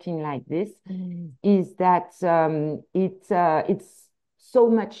love working like this, is that it's so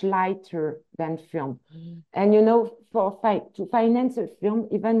much lighter than film. And you know, to finance a film,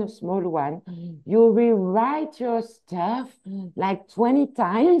 even a small one, you rewrite your stuff like 20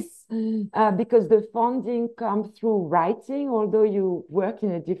 times because the funding comes through writing, although you work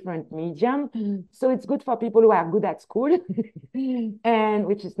in a different medium. So it's good for people who are good at school, and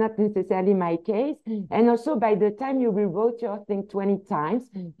which is not necessarily my case. And also, by the time you rewrote your thing 20 times,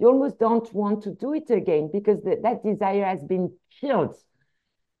 you almost don't want to do it again because that desire has been killed.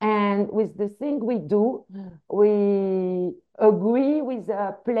 And with the thing we do, we agree with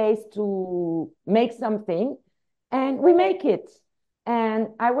a place to make something and we make it. And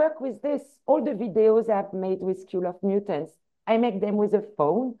I work with this. All the videos I've made with School of Mutants, I make them with a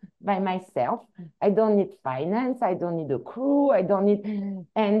phone by myself. I don't need finance. I don't need a crew. I don't need,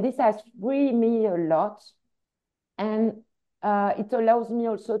 and this has freed me a lot. And it allows me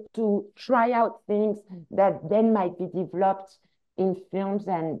also to try out things that then might be developed in films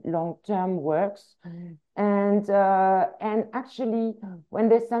and long-term works. And actually, when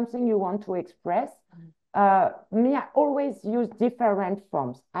there's something you want to express, I always use different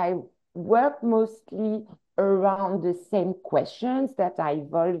forms. I work mostly around the same questions that are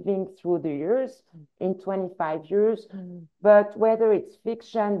evolving through the years, in 25 years. But whether it's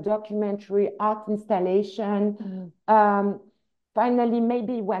fiction, documentary, art installation, finally,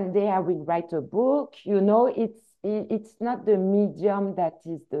 maybe one day I will write a book. You know, it's not the medium that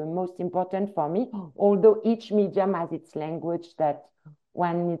is the most important for me, although each medium has its language that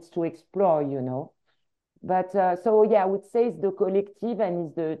one needs to explore, you know. But so, yeah, I would say it's the collective and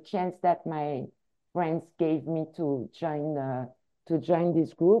it's the chance that my friends gave me to join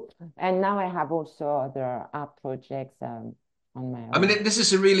this group. And now I have also other art projects on my I own. mean, this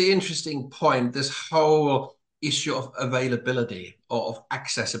is a really interesting point, this whole issue of availability or of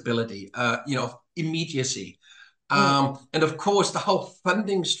accessibility, of immediacy. Mm, And of course, the whole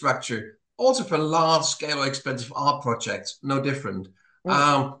funding structure, also for large scale or expensive art projects, no different,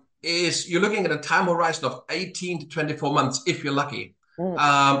 mm, is you're looking at a time horizon of 18 to 24 months if you're lucky.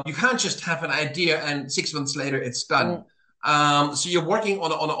 mm, You can't just have an idea and 6 months later it's done. mm, So you're working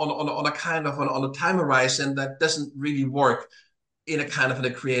on a kind of on a time horizon that doesn't really work in a kind of in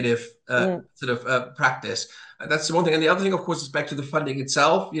a creative mm, sort of practice. That's the one thing. And the other thing, of course, is back to the funding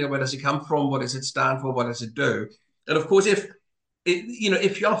itself. Where does it come from? What does it stand for? What does it do? And of course,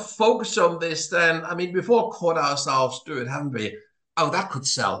 if you're focused on this, then I mean, we've all caught ourselves do it, haven't we? Oh, that could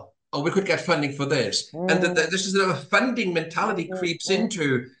sell. Oh, we could get funding for this. And mm, this is a funding mentality mm, creeps mm,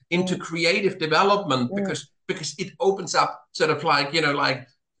 into mm, creative development mm, because it opens up sort of like like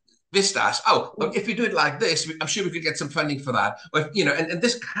vistas. Oh, mm. if we do it like this, I'm sure we could get some funding for that. Or and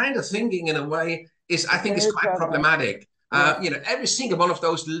this kind of thinking in a way is, I think, is Very quite problematic. problematic. Yes. Every single one of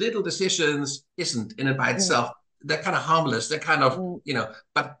those little decisions isn't in and by Mm, itself. They're kind of harmless. They're kind of, mm.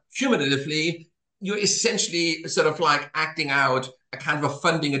 but cumulatively, you're essentially sort of like acting out a kind of a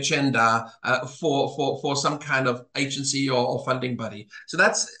funding agenda for some kind of agency or funding body. So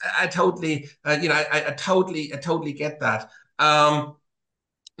that's I totally I totally get that.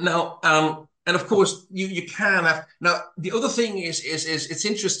 Now, and of course, you can have. Now, the other thing is it's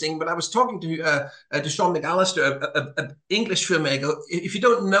interesting. But I was talking to Sean McAllister, an English filmmaker. If you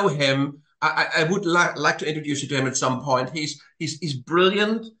don't know him, I would like to introduce you to him at some point. He's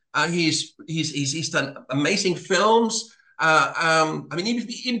brilliant. He's done amazing films. I mean,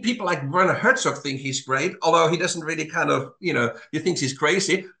 even people like Werner Herzog think he's great, although he doesn't really kind of, he thinks he's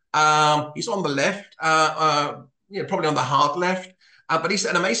crazy. He's on the left, probably on the hard left. But he's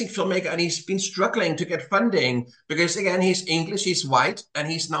an amazing filmmaker and he's been struggling to get funding because, again, he's English, he's white, and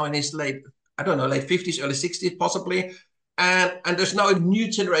he's now in his late 50s, early 60s, possibly. And there's now a new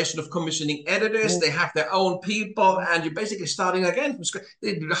generation of commissioning editors. They have their own people, and you're basically starting again from scratch.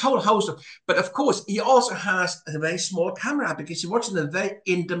 The whole host of, but of course, he also has a very small camera because he works in a very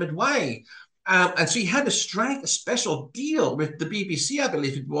intimate way. And so he had to strike a special deal with the BBC, I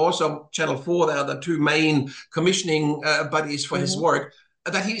believe it was, or Channel 4. They are the two main commissioning buddies for his work.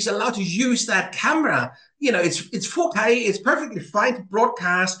 That he's allowed to use that camera. You know, it's 4K, it's perfectly fine to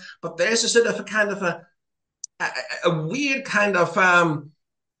broadcast, but there's a sort of a kind of a weird kind of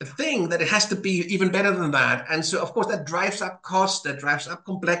thing that it has to be even better than that. And so, of course, that drives up cost, that drives up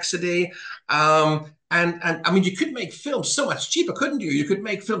complexity. And I mean, you could make films so much cheaper, couldn't you? You could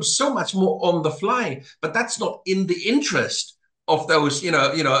make films so much more on the fly, but that's not in the interest of those,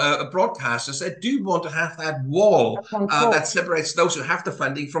 broadcasters that do want to have that wall that Control. separates those who have the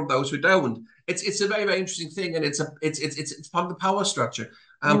funding from those who don't. It's a very very interesting thing, and it's part of the power structure.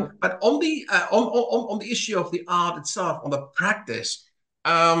 But on the issue of the art itself, on the practice,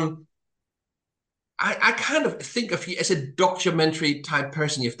 I kind of think of you as a documentary type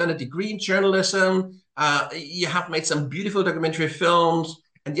person. You've done a degree in journalism. You have made some beautiful documentary films,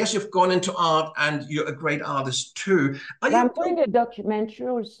 and yes, you've gone into art, and you're a great artist too. Are But I'm you? doing a documentary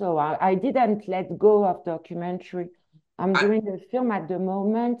also. I didn't let go of documentary. I'm I, doing a film at the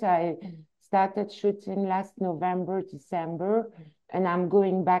moment. I started shooting last November, December, and I'm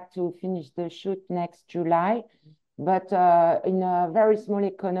going back to finish the shoot next July, but in a very small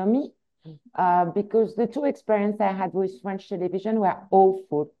economy, because the two experiences I had with French television were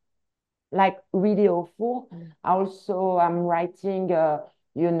awful, like really awful. Also, I'm writing,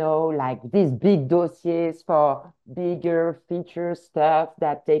 like these big dossiers for bigger feature stuff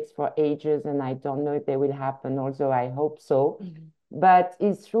that takes for ages, and I don't know if they will happen, although I hope so. But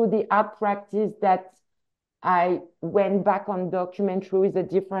it's through the art practice that I went back on documentary with a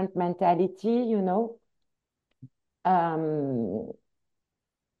different mentality. Um,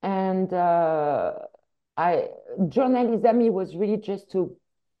 and I journalism, it was really just to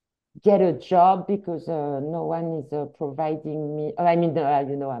get a job because no one is providing me. I mean,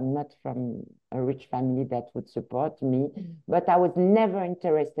 I'm not from a rich family that would support me, but I was never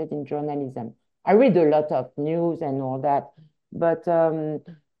interested in journalism. I read a lot of news and all that, but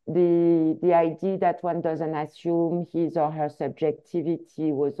the idea that one doesn't assume his or her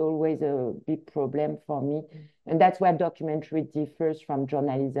subjectivity was always a big problem for me. And that's where documentary differs from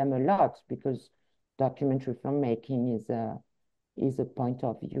journalism a lot, because documentary filmmaking is a point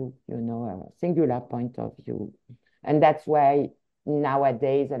of view, a singular point of view. And that's why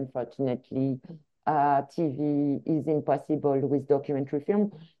nowadays, unfortunately, TV is impossible with documentary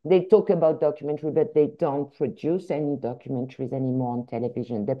film. They talk about documentary, but they don't produce any documentaries anymore on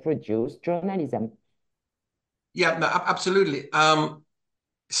television. They produce journalism. yeah, no, absolutely.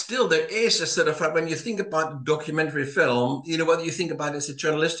 Still, there is a sort of when you think about documentary film, whether you think about it as a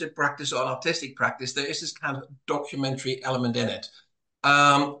journalistic practice or an artistic practice, there is this kind of documentary element in it.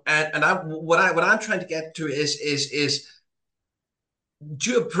 What I'm trying to get to is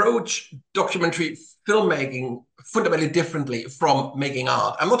to approach documentary filmmaking fundamentally differently from making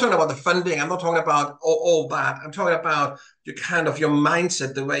art. I'm not talking about the funding. I'm not talking about all that. I'm talking about your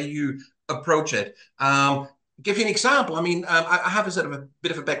mindset, the way you approach it. Give you an example. I mean, I have a sort of a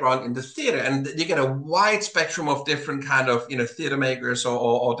bit of a background in the theater, and you get a wide spectrum of different kind of theater makers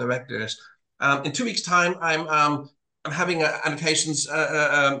or directors. In 2 weeks' time, I'm having an occasions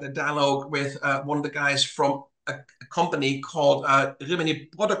a dialogue with one of the guys from a company called Rimini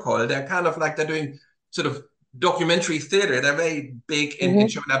Protocol. They're kind of like they're doing sort of documentary theater. They're very big in Mm-hmm.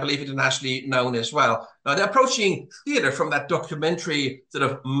 China, I believe internationally known as well. Now they're approaching theater from that documentary sort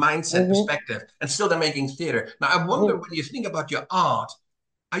of mindset Mm-hmm. perspective, and still they're making theater. Now I wonder when you think about your art,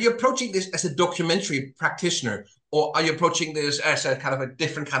 are you approaching this as a documentary practitioner, or are you approaching this as a kind of a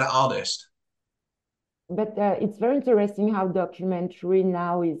different kind of artist? But it's very interesting how documentary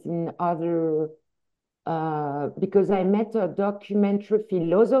now is in other because I met a documentary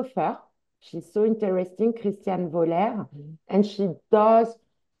philosopher. She's so interesting, Christiane Voller, and she does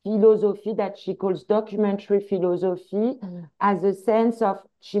philosophy that she calls documentary philosophy as a sense of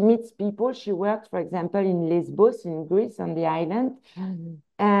she meets people. She worked, for example, in Lesbos in Greece on the island,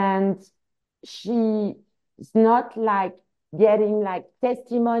 and she is not like getting like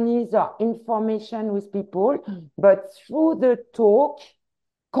testimonies or information with people, but through the talk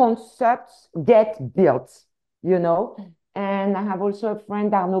concepts get built, you know. And I have also a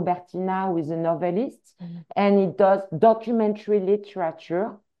friend, Arnaud Bertina, who is a novelist, and he does documentary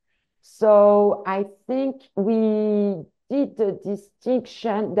literature. So I think we did a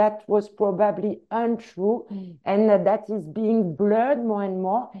distinction that was probably untrue and that is being blurred more and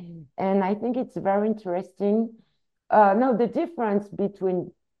more. And I think it's very interesting No, the difference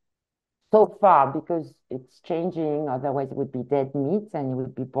between so far, because it's changing, otherwise it would be dead meat and it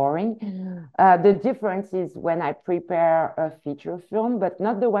would be boring. The difference is when I prepare a feature film, but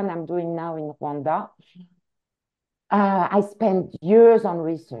not the one I'm doing now in Rwanda. I spend years on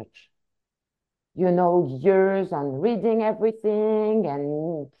research, years on reading everything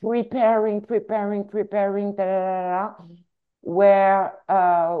and preparing, da, da, da, where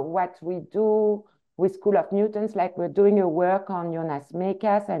what we do with School of Mutants, like we're doing a work on Jonas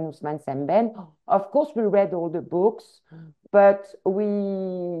Mekas and Usman Semben. Of course, we read all the books, but how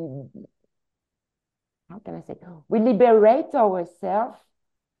can I say, we liberate ourselves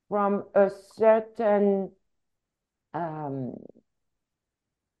from a certain, um,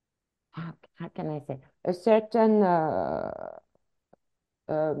 how can I say, a certain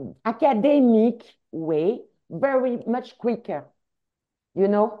academic way, very much quicker, you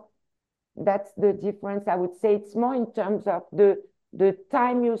know? That's the difference. I would say it's more in terms of the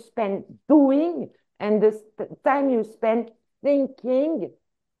time you spend doing and the time you spend thinking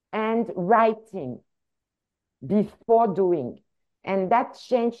and writing before doing. And that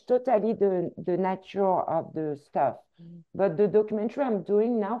changed totally the nature of the stuff. But the documentary I'm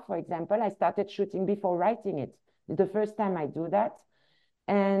doing now, for example, I started shooting before writing it. It's the first time I do that.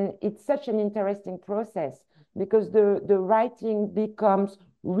 And it's such an interesting process because the writing becomes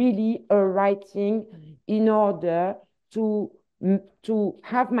really a writing in order to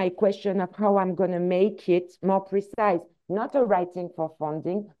have my question of how I'm going to make it more precise, not a writing for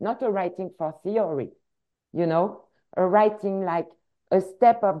funding, not a writing for theory, a writing like a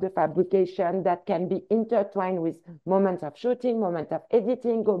step of the fabrication that can be intertwined with moments of shooting, moments of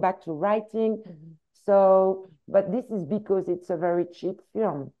editing, go back to writing. So, but this is because it's a very cheap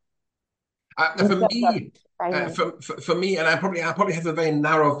film. In For terms of me, finance. for me, and I probably have a very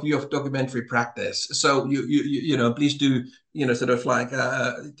narrow view of documentary practice. So please do sort of like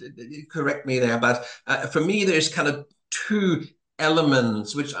correct me there. But for me, there's kind of two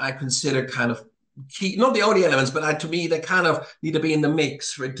elements which I consider kind of key. Not the only elements, but to me, they kind of need to be in the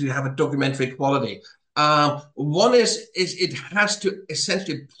mix for it to have a documentary quality. One is it has to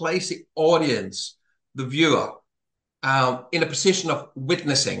essentially place the audience, the viewer, in a position of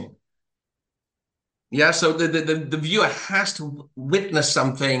witnessing. Yeah, so the viewer has to witness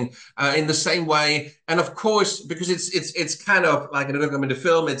something in the same way, and of course, because it's kind of like in a documentary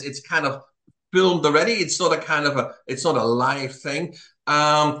film, it's kind of filmed already. It's not a kind of it's not a live thing.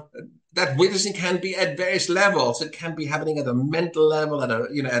 That witnessing can be at various levels. It can be happening at a mental level, at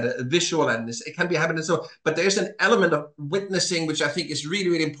a visual, and it can be happening so. But there's an element of witnessing which I think is really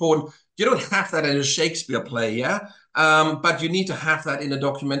really important. You don't have that in a Shakespeare play, yeah. But you need to have that in a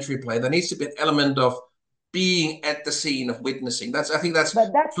documentary play. There needs to be an element of being at the scene, of witnessing. I think that's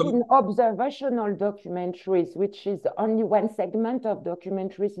But that's from. in observational documentaries, which is only one segment of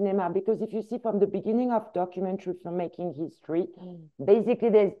documentary cinema. Because if you see from the beginning of documentary filmmaking history,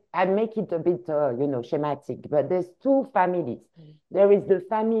 basically I make it a bit, schematic, but there's two families. There is the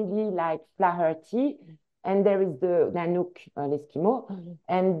family like Flaherty, and there is the Nanook l'Eskimo,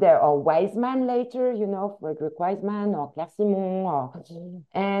 and there are Wiseman later, Frederick Wiseman or Claire Simon,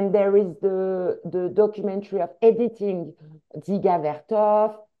 and there is the documentary of editing, Dziga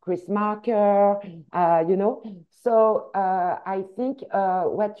Vertov, Chris Marker, So I think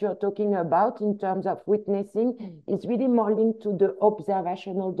what you're talking about in terms of witnessing is really more linked to the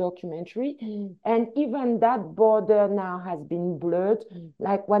observational documentary. And even that border now has been blurred.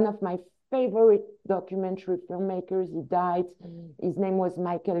 Like one of my favorite documentary filmmakers, he died. His name was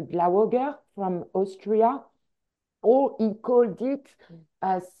Michael Glauger from Austria. Or he called it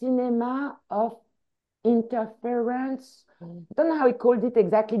a cinema of interference. I don't know how he called it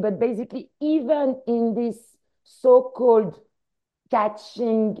exactly, but basically, even in this so-called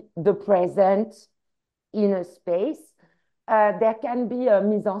catching the present in a space, there can be a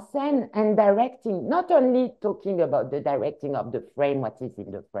mise en scène and directing, not only talking about the directing of the frame, what is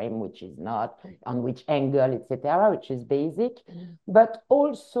in the frame, which is not, on which angle, etc., which is basic, but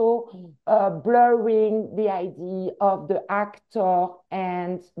also blurring the idea of the actor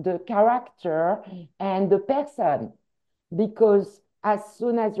and the character and the person. Because as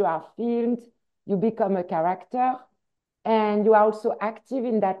soon as you are filmed, you become a character and you are also active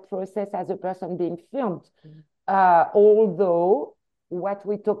in that process as a person being filmed. Although what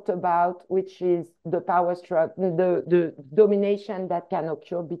we talked about, which is the power struggle, the domination that can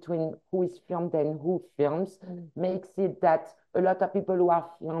occur between who is filmed and who films, makes it that a lot of people who are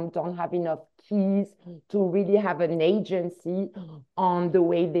filmed don't have enough keys to really have an agency on the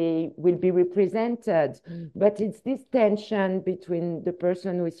way they will be represented. But it's this tension between the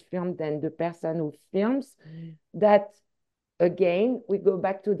person who is filmed and the person who films that, again, we go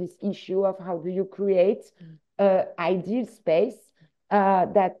back to this issue of how do you create an ideal space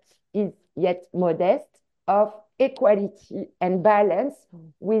that is yet modest, of equality and balance,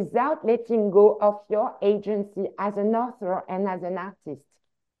 without letting go of your agency as an author and as an artist.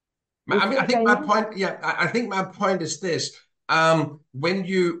 You see I what think I my mean? point, yeah, I think my point is this. When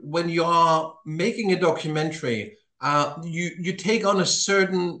you are making a documentary, you take on a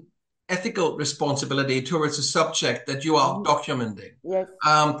certain ethical responsibility towards a subject that you are Mhm. documenting. Yes.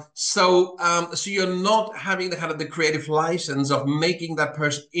 So you're not having the kind of the creative license of making that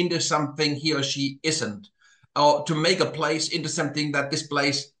person into something he or she isn't, or to make a place into something that this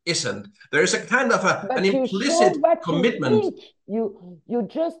place isn't. There is a kind of an But you show implicit what you commitment. think. You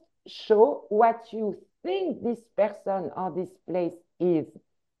just show what you think this person or this place is.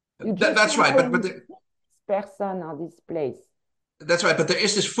 You just That's show right, how but you see this person or this place. that's right, but there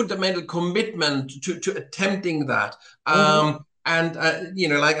is this fundamental commitment to attempting that. Mhm. And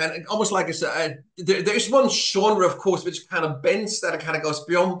like, and almost like it's there's one genre, of course, which kind of bends that, it kind of goes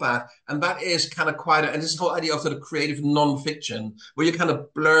beyond that, and that is kind of quite and this whole idea of sort of creative non-fiction, where you kind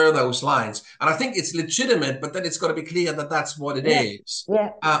of blur those lines. And I think it's legitimate, but then it's got to be clear that that's what it Yeah, is.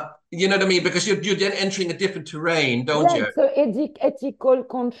 yeah, You know what I mean? Because you're then entering a different terrain, don't yeah. you? It's an ethical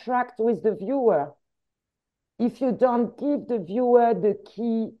contract with the viewer. If you don't give the viewer the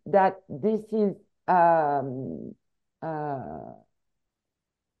key that this is um, uh,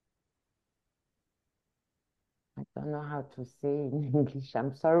 I don't know how to say in English,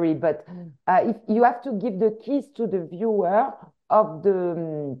 I'm sorry, but if you have to give the keys to the viewer of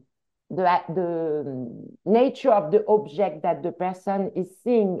the nature of the object that the person is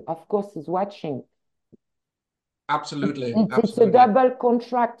seeing, of course, is watching. Absolutely, It's a absolutely. double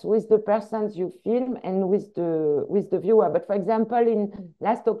contract with the persons you film and with the viewer. But for example, in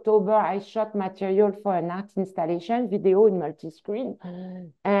last October, I shot material for an art installation video in multi-screen,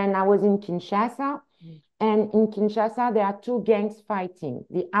 and I was in Kinshasa. And in Kinshasa, there are two gangs fighting,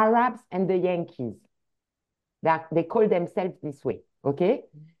 the Arabs and the Yankees. They call themselves this way, okay?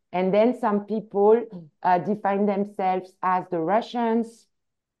 And then some people define themselves as the Russians,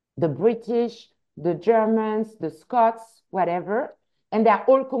 the British, the Germans, the Scots, whatever. And they're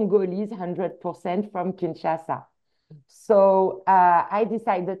all Congolese, 100% from Kinshasa. So I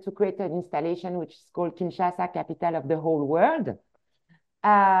decided to create an installation which is called Kinshasa, Capital of the Whole World.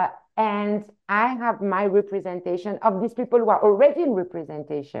 And I have my representation of these people who are already in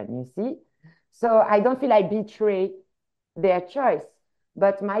representation, you see. So I don't feel I betray their choice.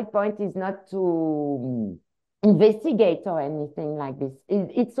 But my point is not to investigate or anything like this.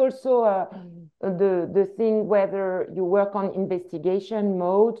 It's also the thing whether you work on investigation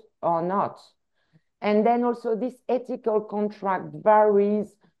mode or not. And then also this ethical contract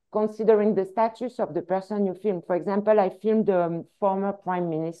varies considering the status of the person you film. For example, I filmed the former Prime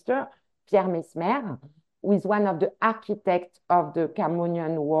Minister, Pierre Mesmer, who is one of the architects of the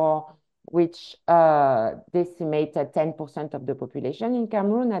Cameroonian War, which decimated 10% of the population in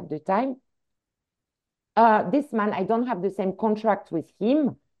Cameroon at the time. This man, I don't have the same contract with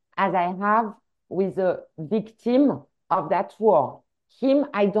him as I have with a victim of that war. Him,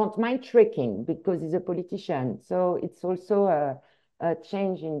 I don't mind tricking because he's a politician. So it's also a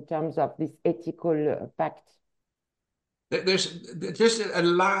change in terms of this ethical pact. There's just a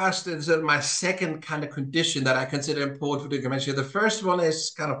last, my second kind of condition that I consider important for documentary. The first one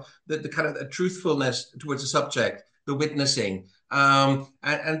is kind of the kind of the truthfulness towards the subject, the witnessing. And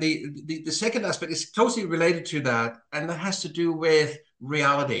the second aspect is closely related to that, and that has to do with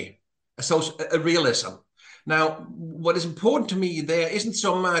reality, a realism. Now, what is important to me there isn't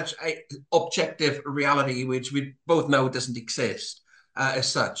so much a objective reality, which we both know doesn't exist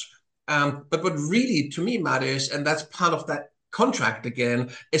as such. But what really to me matters, and that's part of that contract again,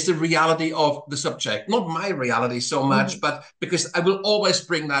 is the reality of the subject, not my reality so much, Mhm. but because I will always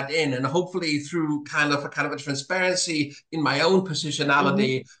bring that in, and hopefully through kind of a transparency in my own Mhm.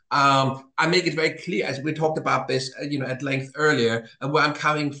 positionality, I make it very clear, as we talked about this, at length earlier, where I'm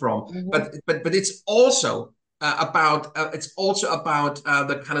coming from. Mhm. But it's also it's also about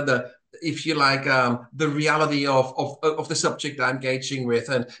the kind of if you like, the reality of the subject I'm engaging with.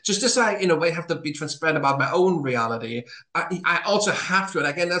 And just as I, in a way, have to be transparent about my own reality, I also have to, and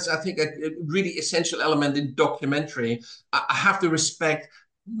again, that's, I think, a really essential element in documentary. I have to respect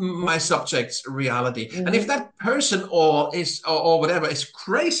my subject's reality. And if Mm-hmm. that person or whatever is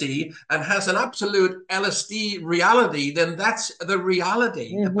crazy and has an absolute LSD reality, then that's the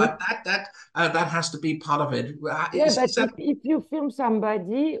reality. But Mm-hmm. that has to be part of it. Yeah, Is but that if you film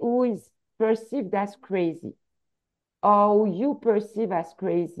somebody who is perceived as crazy, or you perceive as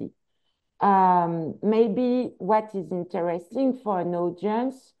crazy, maybe what is interesting for an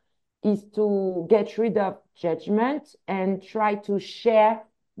audience is to get rid of judgment and try to share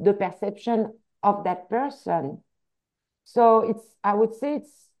the perception of that person. So I would say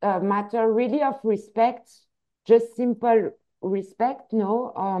it's a matter really of respect, just simple respect,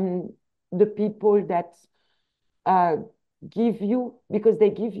 no, the people that uh, give you because they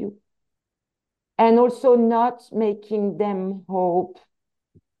give you, and also not making them hope,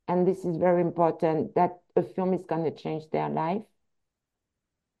 and this is very important, that a film is going to change their life.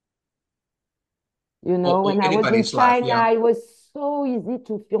 You know, or when I was in anybody's life? Yeah. China, it was so easy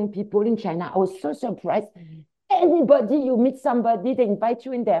to film people in China. I was so surprised. Anybody, you meet somebody, they invite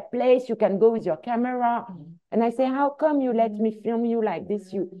you in their place, you can go with your camera. And I say, how come you let me film you like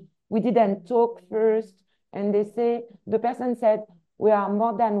this? We didn't talk first. And they say, the person said, we are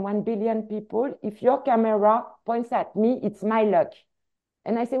more than 1 billion people. If your camera points at me, it's my luck.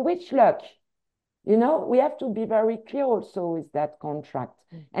 And I say, which luck? You know, we have to be very clear also with that contract.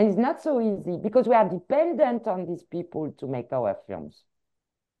 And it's not so easy because we are dependent on these people to make our films.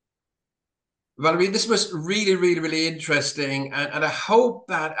 Valerie, this was really, really, really interesting. And I hope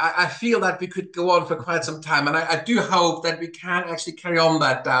that I feel that we could go on for quite some time. And I do hope that we can actually carry on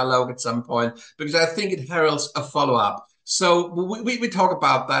that dialogue at some point because I think it heralds a follow-up. So we talk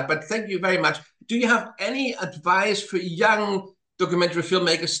about that. But thank you very much. Do you have any advice for young documentary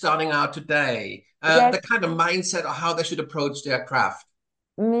filmmakers starting out today? Yes, The kind of mindset or how they should approach their craft?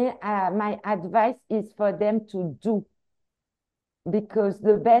 my advice is for them to do, because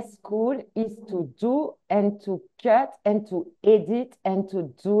the best school is to do and to cut and to edit and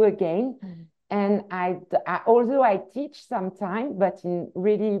to do again. And although I teach sometimes, but in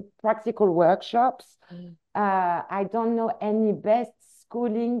really practical workshops, I don't know any best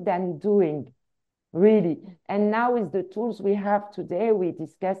schooling than doing, really. And now with the tools we have today, we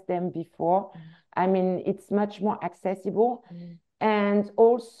discussed them before. I mean, it's much more accessible. And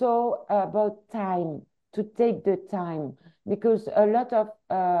also about time, to take the time, because a lot of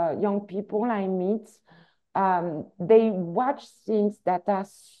young people I meet, they watch things that are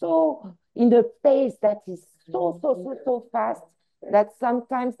so in the pace that is so fast that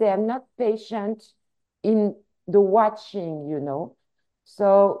sometimes they are not patient in the watching, you know.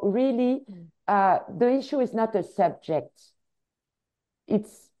 So really, the issue is not a subject.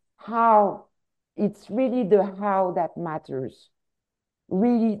 It's how, it's really the how that matters.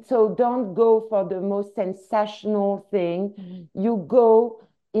 Really, so don't go for the most sensational thing. You go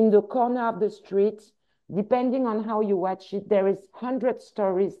in the corner of the street, depending on how you watch it, there is 100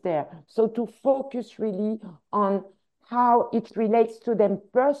 stories there. So to focus really on how it relates to them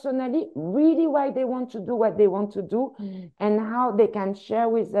personally, really why they want to do what they want to do, and how they can share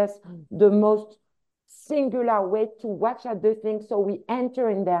with us the most singular way to watch other things so we enter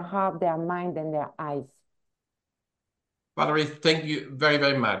in their heart, their mind, and their eyes. Valerie, thank you very,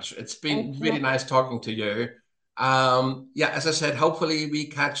 very much. It's been Thank really you. nice talking to you. Yeah, as I said, hopefully we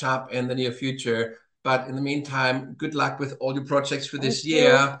catch up in the near future. But in the meantime, good luck with all your projects for Thank this you.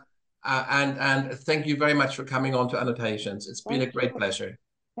 year. And thank you very much for coming on to Annotations. It's been a Thank great you. pleasure.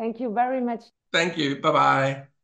 Thank you very much. Thank you. Bye bye.